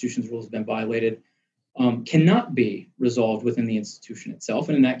an institution's rules have been violated cannot be resolved within the institution itself.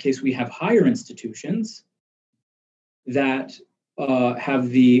 And in that case, we have higher institutions that have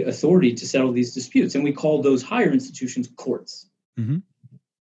the authority to settle these disputes. And we call those higher institutions courts. And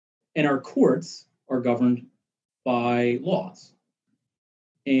our courts are governed by laws.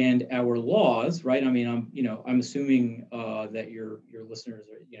 And our laws, right? I mean, I'm assuming that your listeners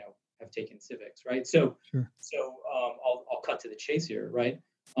are, have taken civics, right? So, I'll cut to the chase here, right?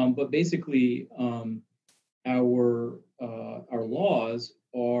 But basically, our laws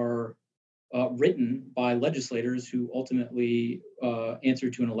are written by legislators who ultimately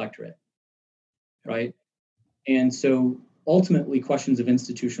answer to an electorate, right? And so, ultimately, questions of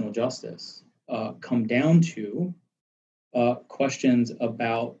institutional justice come down to questions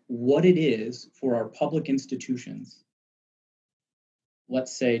about what it is for our public institutions.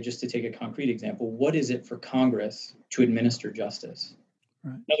 Let's say, just to take a concrete example, what is it for Congress to administer justice?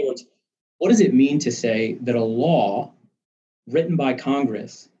 Right. In other words, what does it mean to say that a law written by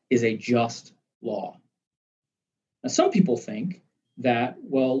Congress is a just law? Now, some people think that,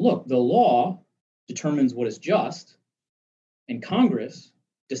 well, look, the law determines what is just, and Congress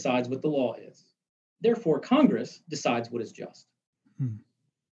decides what the law is. Therefore, Congress decides what is just.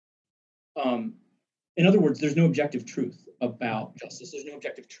 In other words, there's no objective truth about justice. There's no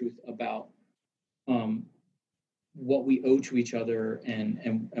objective truth about what we owe to each other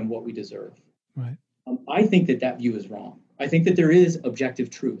and what we deserve. Right. I think that view is wrong. I think that there is objective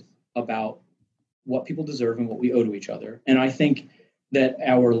truth about what people deserve and what we owe to each other. And I think that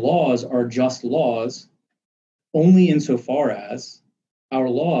our laws are just laws only insofar as our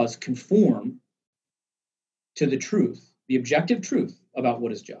laws conform to the truth, the objective truth about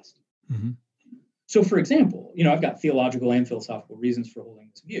what is just. So, for example, I've got theological and philosophical reasons for holding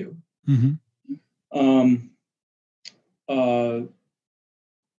this view.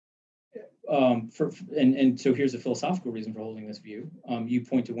 So here's a philosophical reason for holding this view. You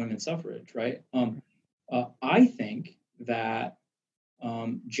point to women's suffrage, right? I think that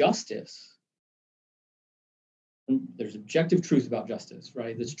justice, there's objective truth about justice,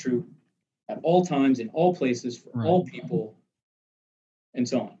 right? That's true at all times, in all places, for all people, and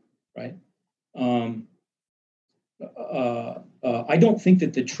so on, right? I don't think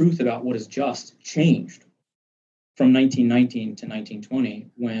that the truth about what is just changed from 1919 to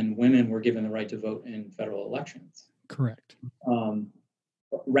 1920 when women were given the right to vote in federal elections. Correct.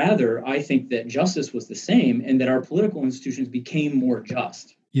 Rather, I think that justice was the same and that our political institutions became more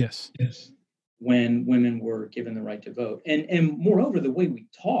just. Yes. When women were given the right to vote. And moreover, the way we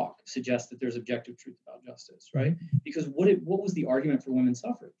talk suggests that there's objective truth about justice, right? Because what was the argument for women's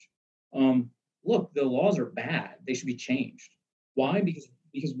suffrage? Look, the laws are bad. They should be changed. Why? Because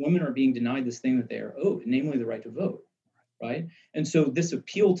because women are being denied this thing that they are owed, namely the right to vote, right? And so this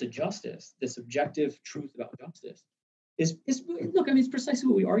appeal to justice, this objective truth about justice, is look, I mean, it's precisely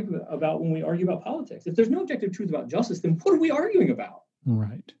what we argue about when we argue about politics. If there's no objective truth about justice, then what are we arguing about?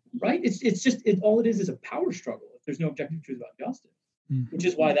 Right. Right? It's just all it is a power struggle if there's no objective truth about justice, which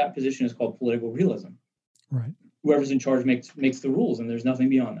is why that position is called political realism. Right. Whoever's in charge makes the rules, and there's nothing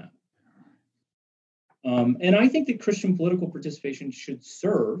beyond that. And I think that Christian political participation should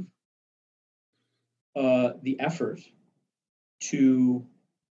serve the effort to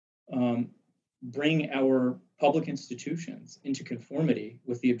bring our public institutions into conformity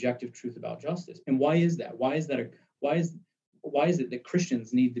with the objective truth about justice. And why is that? Why is it that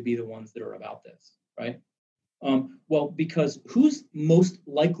Christians need to be the ones that are about this, right? Well, because who's most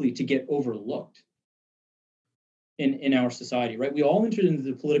likely to get overlooked in our society, right? We all entered into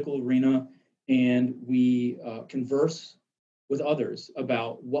the political arena and we converse with others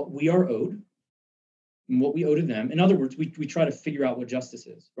about what we are owed and what we owe to them. In other words, we try to figure out what justice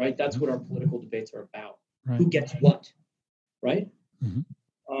is, right? That's what our political debates are about. Right. Who gets what, right?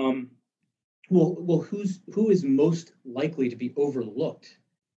 Mm-hmm. Well, who is most likely to be overlooked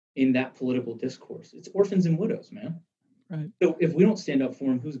in that political discourse? It's orphans and widows, man. Right. So if we don't stand up for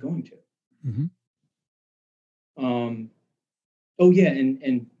them, who's going to? Mm-hmm. Oh yeah,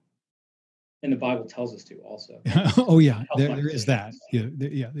 and the Bible tells us to also. Oh yeah, there is that.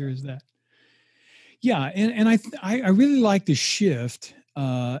 Yeah, there is that. Yeah, and I really like the shift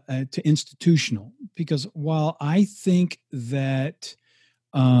to institutional, because while I think that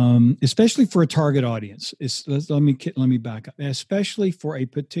especially for a target audience, let me back up, especially for a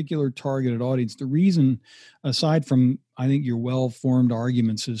particular targeted audience, the reason, aside from I think your well-formed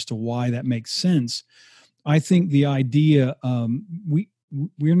arguments as to why that makes sense, I think the idea we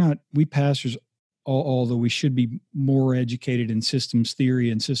pastors, although we should be more educated in systems theory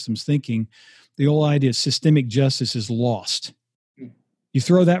and systems thinking, the whole idea of systemic justice is lost. You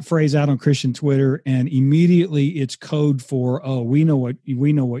throw that phrase out on Christian Twitter, and immediately it's code for, oh, we know what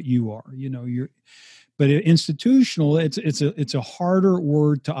you are. You know, but institutional. It's a harder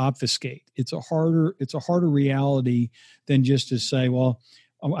word to obfuscate. It's a harder reality than just to say, well,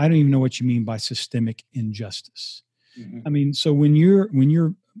 I don't even know what you mean by systemic injustice. Mm-hmm. I mean, so when you're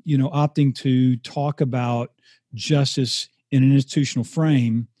opting to talk about justice in an institutional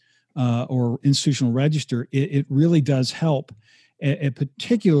frame or institutional register, it really does help.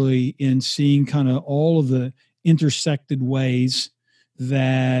 Particularly in seeing kind of all of the intersected ways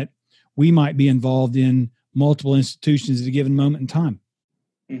that we might be involved in multiple institutions at a given moment in time.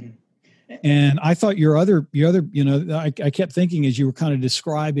 Mm-hmm. And I thought your other, I kept thinking as you were kind of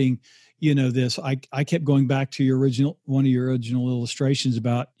describing, this, I kept going back to one of your original illustrations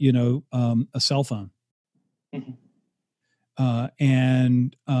about, a cell phone. Mm-hmm.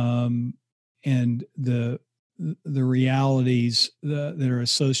 And the realities that are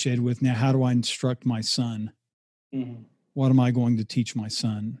associated with, now, how do I instruct my son? Mm-hmm. What am I going to teach my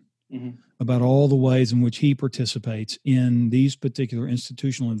son about all the ways in which he participates in these particular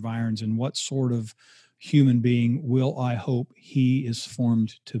institutional environs, and what sort of human being will I hope he is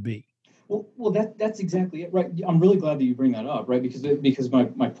formed to be? Well, that's exactly it, right? I'm really glad that you bring that up, right? Because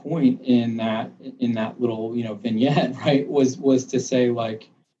my point in that little vignette, right, was to say, like,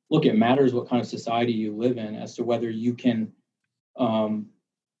 look, it matters what kind of society you live in as to whether you can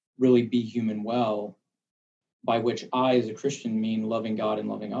really be human well, by which I, as a Christian, mean loving God and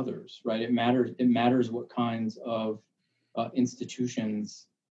loving others, right? It matters what kinds of institutions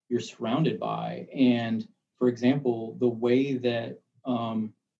you're surrounded by. And, for example, the way that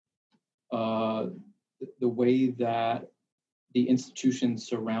the institutions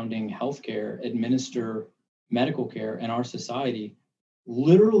surrounding healthcare administer medical care in our society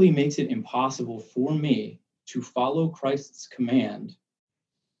literally makes it impossible for me to follow Christ's command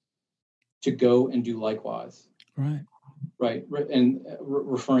to go and do likewise. Right. And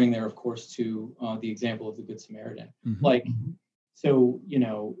referring there, of course, to the example of the Good Samaritan. Mm-hmm. Like, so,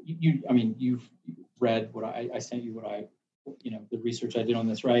 you've read what I sent you, the research I did on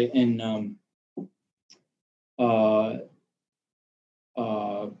this, right? And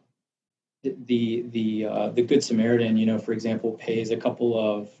the Good Samaritan, for example, pays a couple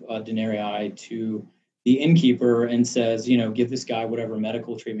of denarii to the innkeeper and says, give this guy whatever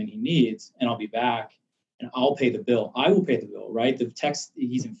medical treatment he needs, and I'll be back and I'll pay the bill. I will pay the bill, right? The text,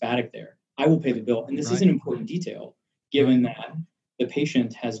 he's emphatic there. I will pay the bill. And this is an important detail, given that the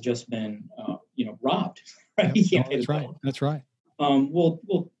patient has just been, robbed, right? He can't pay the bill. That's right. Well,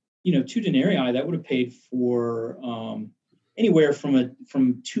 2 denarii, that would have paid for anywhere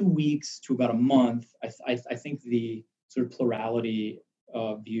from 2 weeks to about a month. I think the sort of plurality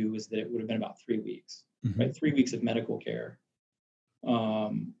view is that it would have been about 3 weeks, right? 3 weeks of medical care.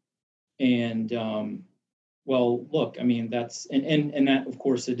 Well, look, I mean, that's, and that, of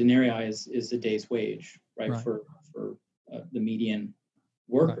course, the denarii is a day's wage, right? For the median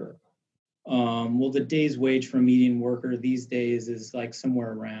worker. Well, the day's wage for a median worker these days is like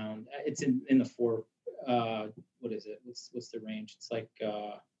somewhere around, it's in the four, what is it? What's the range? It's like,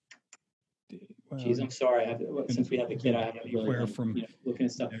 geez, I'm sorry. Since we have the kid, I haven't really been, looking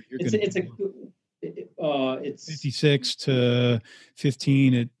at stuff. It's 56 to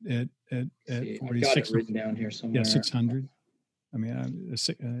 15 at 46. I've got it written down here somewhere. Yeah, 600. I mean,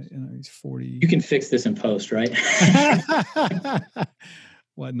 he's 40. You can fix this in post, right?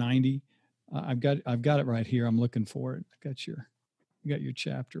 What, 90? I've got it right here. I'm looking for it. I got your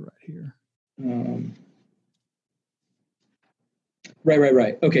chapter right here.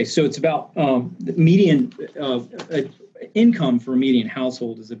 Right. Okay, so it's about the median income for a median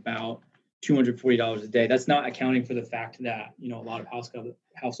household is about $240 a day. That's not accounting for the fact that a lot of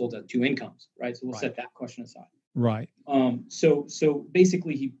households have 2 incomes, right? So we'll set that question aside. Right. So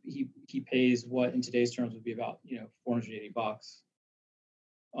basically, he pays what in today's terms would be about $480.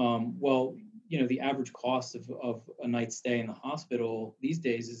 Well, the average cost of a night's stay in the hospital these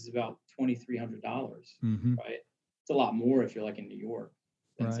days is about $2,300, right? It's a lot more if you're like in New York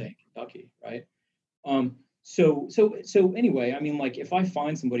than say in Kentucky, right? So anyway, I mean, like if I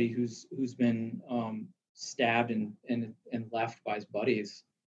find somebody who's been stabbed and left by his buddies,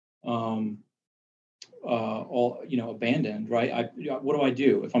 all abandoned, right? What do I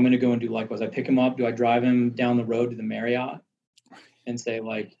do if I'm going to go and do likewise? I pick him up. Do I drive him down the road to the Marriott and say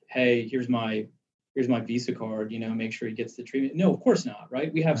like, hey, here's my Visa card, make sure he gets the treatment? No, of course not,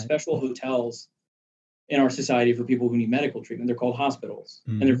 right? We have special hotels in our society for people who need medical treatment. They're called hospitals,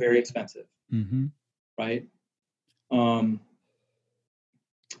 and they're very expensive, right?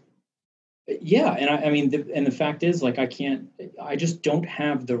 Yeah, and I mean, the fact is, like, I just don't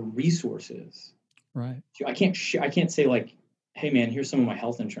have the resources. Right. I can't say like, hey man, here's some of my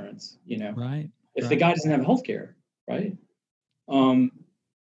health insurance, Right. If the guy doesn't have health care, right?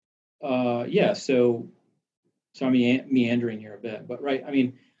 Yeah, so I'm meandering here a bit, but right, I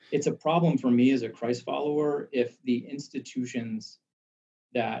mean, it's a problem for me as a Christ follower if the institutions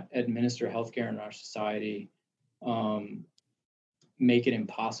that administer healthcare in our society make it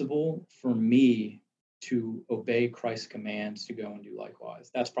impossible for me to obey Christ's commands to go and do likewise.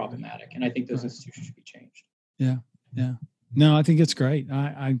 That's problematic, and I think those institutions should be changed. Yeah. No, I think it's great.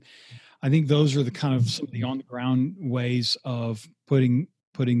 I think those are the kind of some of the on the ground ways of putting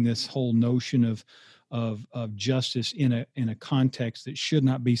this whole notion of justice in a context that should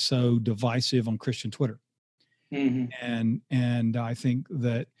not be so divisive on Christian Twitter. And I think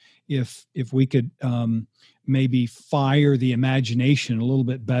that if we could maybe fire the imagination a little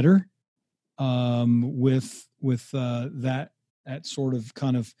bit better with that sort of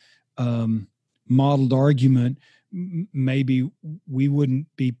kind of modeled argument, maybe we wouldn't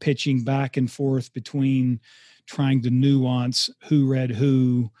be pitching back and forth between trying to nuance who read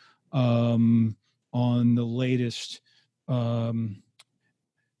who on the latest,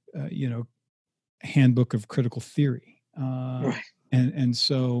 handbook of critical theory. Right. And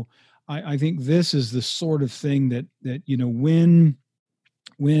so I think this is the sort of thing that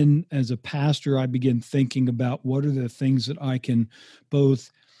when as a pastor, I begin thinking about what are the things that I can both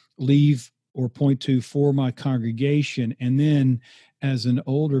leave or point to for my congregation. And then as an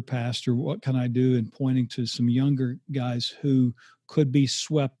older pastor, what can I do in pointing to some younger guys who could be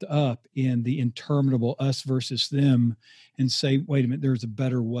swept up in the interminable us versus them and say, wait a minute, there's a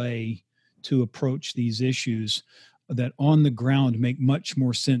better way to approach these issues that on the ground make much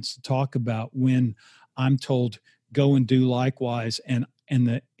more sense to talk about when I'm told go and do likewise and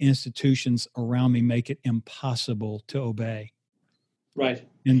the institutions around me make it impossible to obey. Right.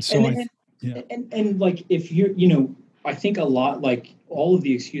 And so and like if you're, I think a lot, like all of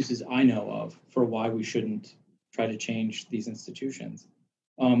the excuses I know of for why we shouldn't try to change these institutions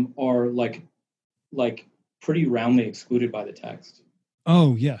are like pretty roundly excluded by the text.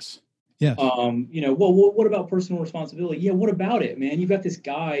 Oh, yes. Yes. Well, what about personal responsibility? Yeah, what about it, man? You've got this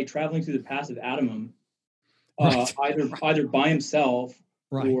guy traveling through the pass of Adam, either by himself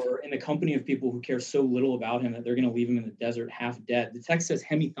or in the company of people who care so little about him that they're going to leave him in the desert half dead. The text says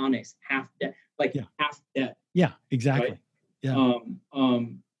hemithanes, half dead, half dead. Yeah, exactly. Right? Yeah. I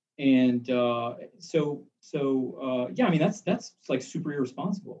mean, that's like super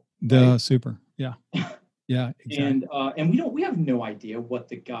irresponsible. Super. Yeah. Yeah, exactly. And we have no idea what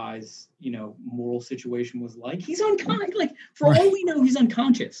the guy's, moral situation was like. He's all we know, he's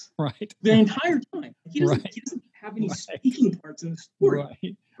unconscious. Right. The entire time. He doesn't have any speaking parts in the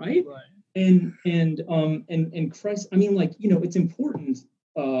story, right? And Christ, I mean, like, it's important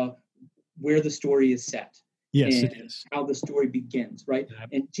where the story is set. Yes, and it is. how the story begins, right?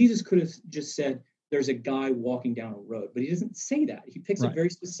 And Jesus could have just said, there's a guy walking down a road, but he doesn't say that. He picks a very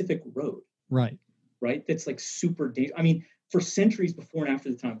specific road. Right. That's like super dangerous. I mean, for centuries before and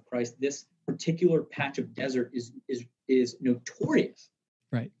after the time of Christ, this particular patch of desert is notorious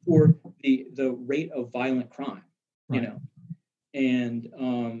for the rate of violent crime, and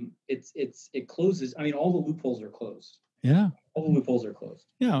it closes. I mean, all the loopholes are closed. Yeah. All the loopholes are closed.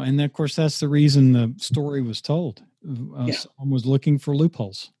 Yeah. And of course, that's the reason the story was told. Someone was looking for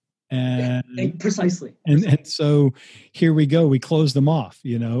loopholes. And precisely. And so here we go. We close them off,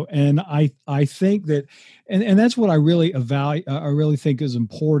 and I think that, and that's what I really evaluate. I really think is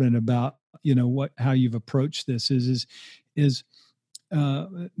important about, how you've approached this is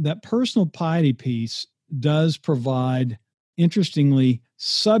that personal piety piece does provide, interestingly,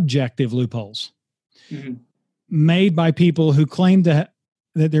 subjective loopholes made by people who claim that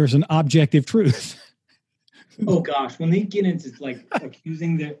there's an objective truth. Oh gosh, when they get into like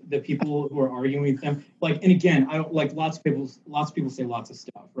accusing the people who are arguing with them, like, and again, I don't like lots of people say lots of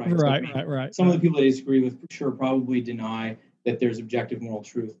stuff, right? Right. Some of the people I disagree with, for sure, probably deny that there's objective moral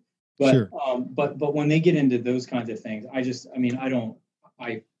truth. But but when they get into those kinds of things,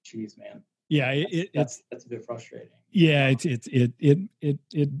 geez, man. Yeah, that's a bit frustrating. Yeah,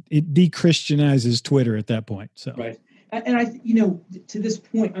 it de-Christianizes Twitter at that point. So right. And I, to this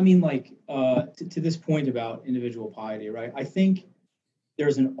point, I mean, like, to this point about individual piety, right? I think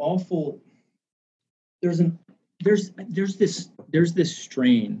there's this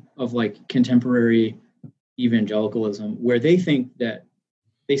strain of like contemporary evangelicalism where they seem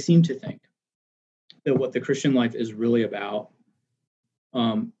to think that what the Christian life is really about,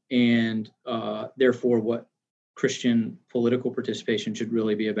 and therefore what Christian political participation should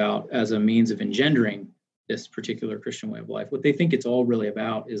really be about as a means of engendering this particular Christian way of life. What they think it's all really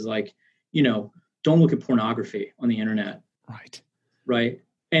about is like, don't look at pornography on the internet. Right.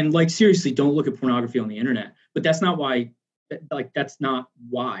 And like, seriously, don't look at pornography on the internet. But that's not why, that's not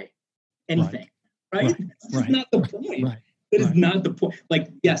why anything. Right. That's not the point. That is not the point. Like,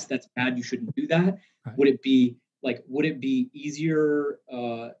 yes, that's bad. You shouldn't do that. Would it be easier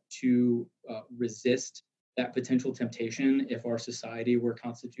to resist that potential temptation if our society were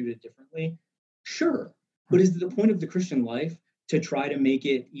constituted differently? Sure. But is the point of the Christian life to try to make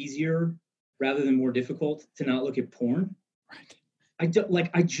it easier rather than more difficult to not look at porn? I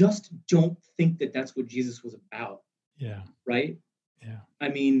just don't think that that's what Jesus was about. Yeah. Right. Yeah. I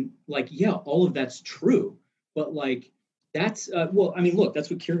mean, all of that's true, but that's look, that's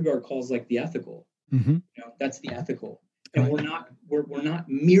what Kierkegaard calls the ethical. Mm-hmm. That's the ethical, and we're not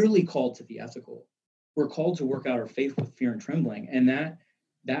merely called to the ethical. We're called to work out our faith with fear and trembling, and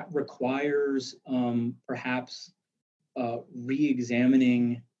that requires perhaps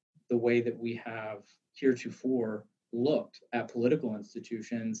re-examining the way that we have heretofore looked at political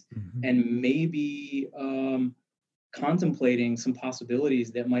institutions, and maybe contemplating some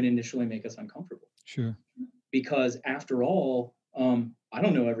possibilities that might initially make us uncomfortable. Sure. Because after all, I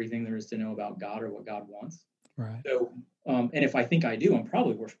don't know everything there is to know about God or what God wants. Right. So, and if I think I do, I'm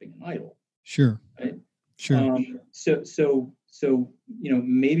probably worshiping an idol. Sure. Right. Sure. So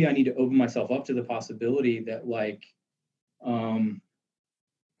maybe I need to open myself up to the possibility that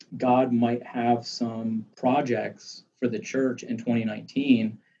God might have some projects for the church in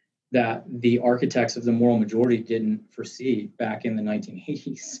 2019 that the architects of the moral majority didn't foresee back in the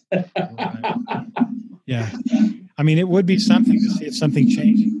 1980s. Yeah. I mean, it would be something to see if something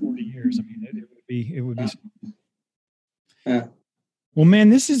changed in 40 years. I mean, it would be. Yeah. Well, man,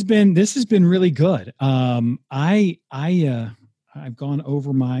 this has been really good. I've gone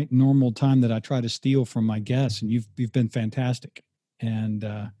over my normal time that I try to steal from my guests, and you've been fantastic. And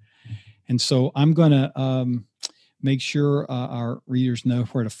so I'm going to make sure our readers know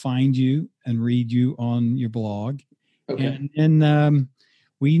where to find you and read you on your blog. Okay. And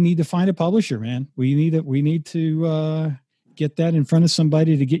we need to find a publisher, man. We need to get that in front of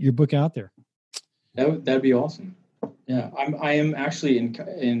somebody to get your book out there. That'd be awesome. Yeah, I am actually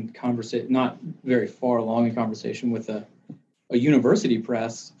in conversation, not very far along in conversation with a university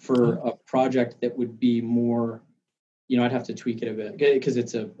press for a project that would be more, I'd have to tweak it a bit because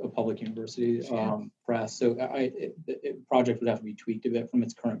it's a public university press. So the project would have to be tweaked a bit from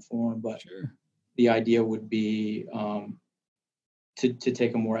its current form, but the idea would be to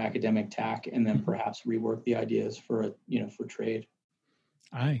take a more academic tack and then perhaps rework the ideas for for trade.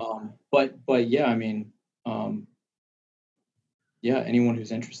 But yeah, I mean, yeah, anyone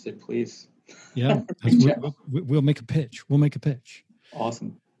who's interested, please. Yeah, we'll make a pitch. We'll make a pitch.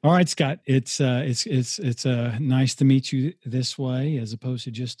 Awesome. All right, Scott. It's nice to meet you this way, as opposed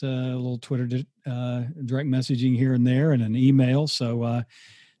to just a little Twitter direct messaging here and there and an email. So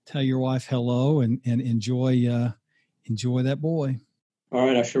tell your wife hello and enjoy that boy. All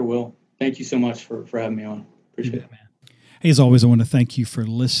right, I sure will. Thank you so much for having me on. Appreciate it, man. Hey, as always, I want to thank you for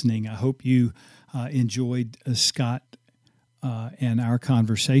listening. I hope you enjoyed Scott and our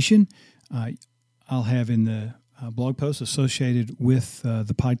conversation. I'll have in the blog post associated with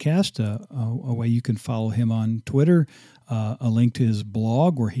the podcast a way you can follow him on Twitter, a link to his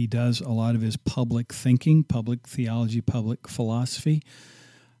blog where he does a lot of his public thinking, public theology, public philosophy.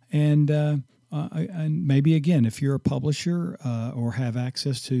 And maybe, again, if you're a publisher or have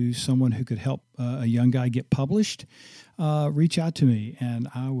access to someone who could help a young guy get published, reach out to me, and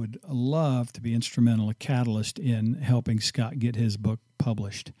I would love to be instrumental, a catalyst in helping Scott get his book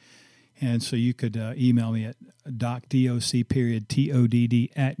published. And so you could email me at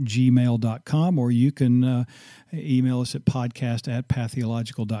doctodd@gmail.com, or you can email us at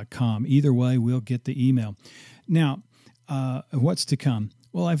podcast@pathological.com. Either way, we'll get the email. Now, what's to come?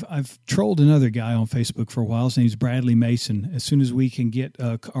 Well, I've trolled another guy on Facebook for a while. His name's Bradley Mason. As soon as we can get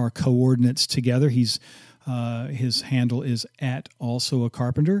our coordinates together, his handle is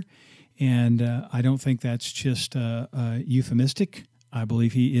 @alsoacarpenter, and I don't think that's just euphemistic. I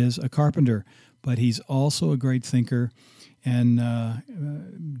believe he is a carpenter, but he's also a great thinker. And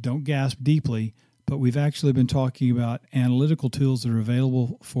don't gasp deeply, but we've actually been talking about analytical tools that are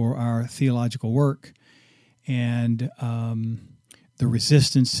available for our theological work, and the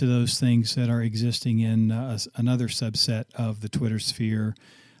resistance to those things that are existing in another subset of the Twitter sphere.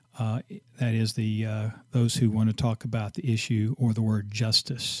 That is those who want to talk about the issue or the word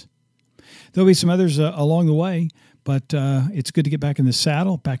justice. There'll be some others along the way, but it's good to get back in the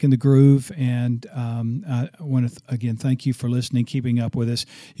saddle, back in the groove. And I want to, again, thank you for listening, keeping up with us.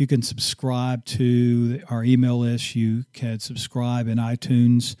 You can subscribe to our email list. You can subscribe in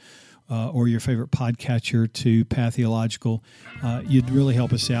iTunes or your favorite podcatcher to Pathological. You'd really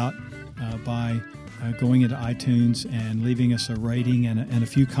help us out by going into iTunes and leaving us a rating, and a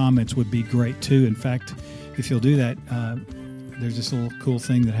few comments would be great too. In fact, if you'll do that, there's this little cool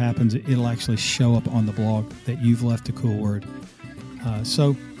thing that happens. It'll actually show up on the blog that you've left a cool word.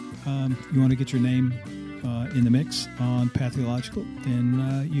 So you want to get your name in the mix on Pathological,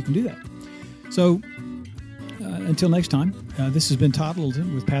 then you can do that. So until next time, this has been Todd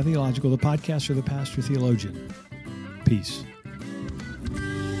Littleton with Pathological, the podcast for the pastor theologian. Peace.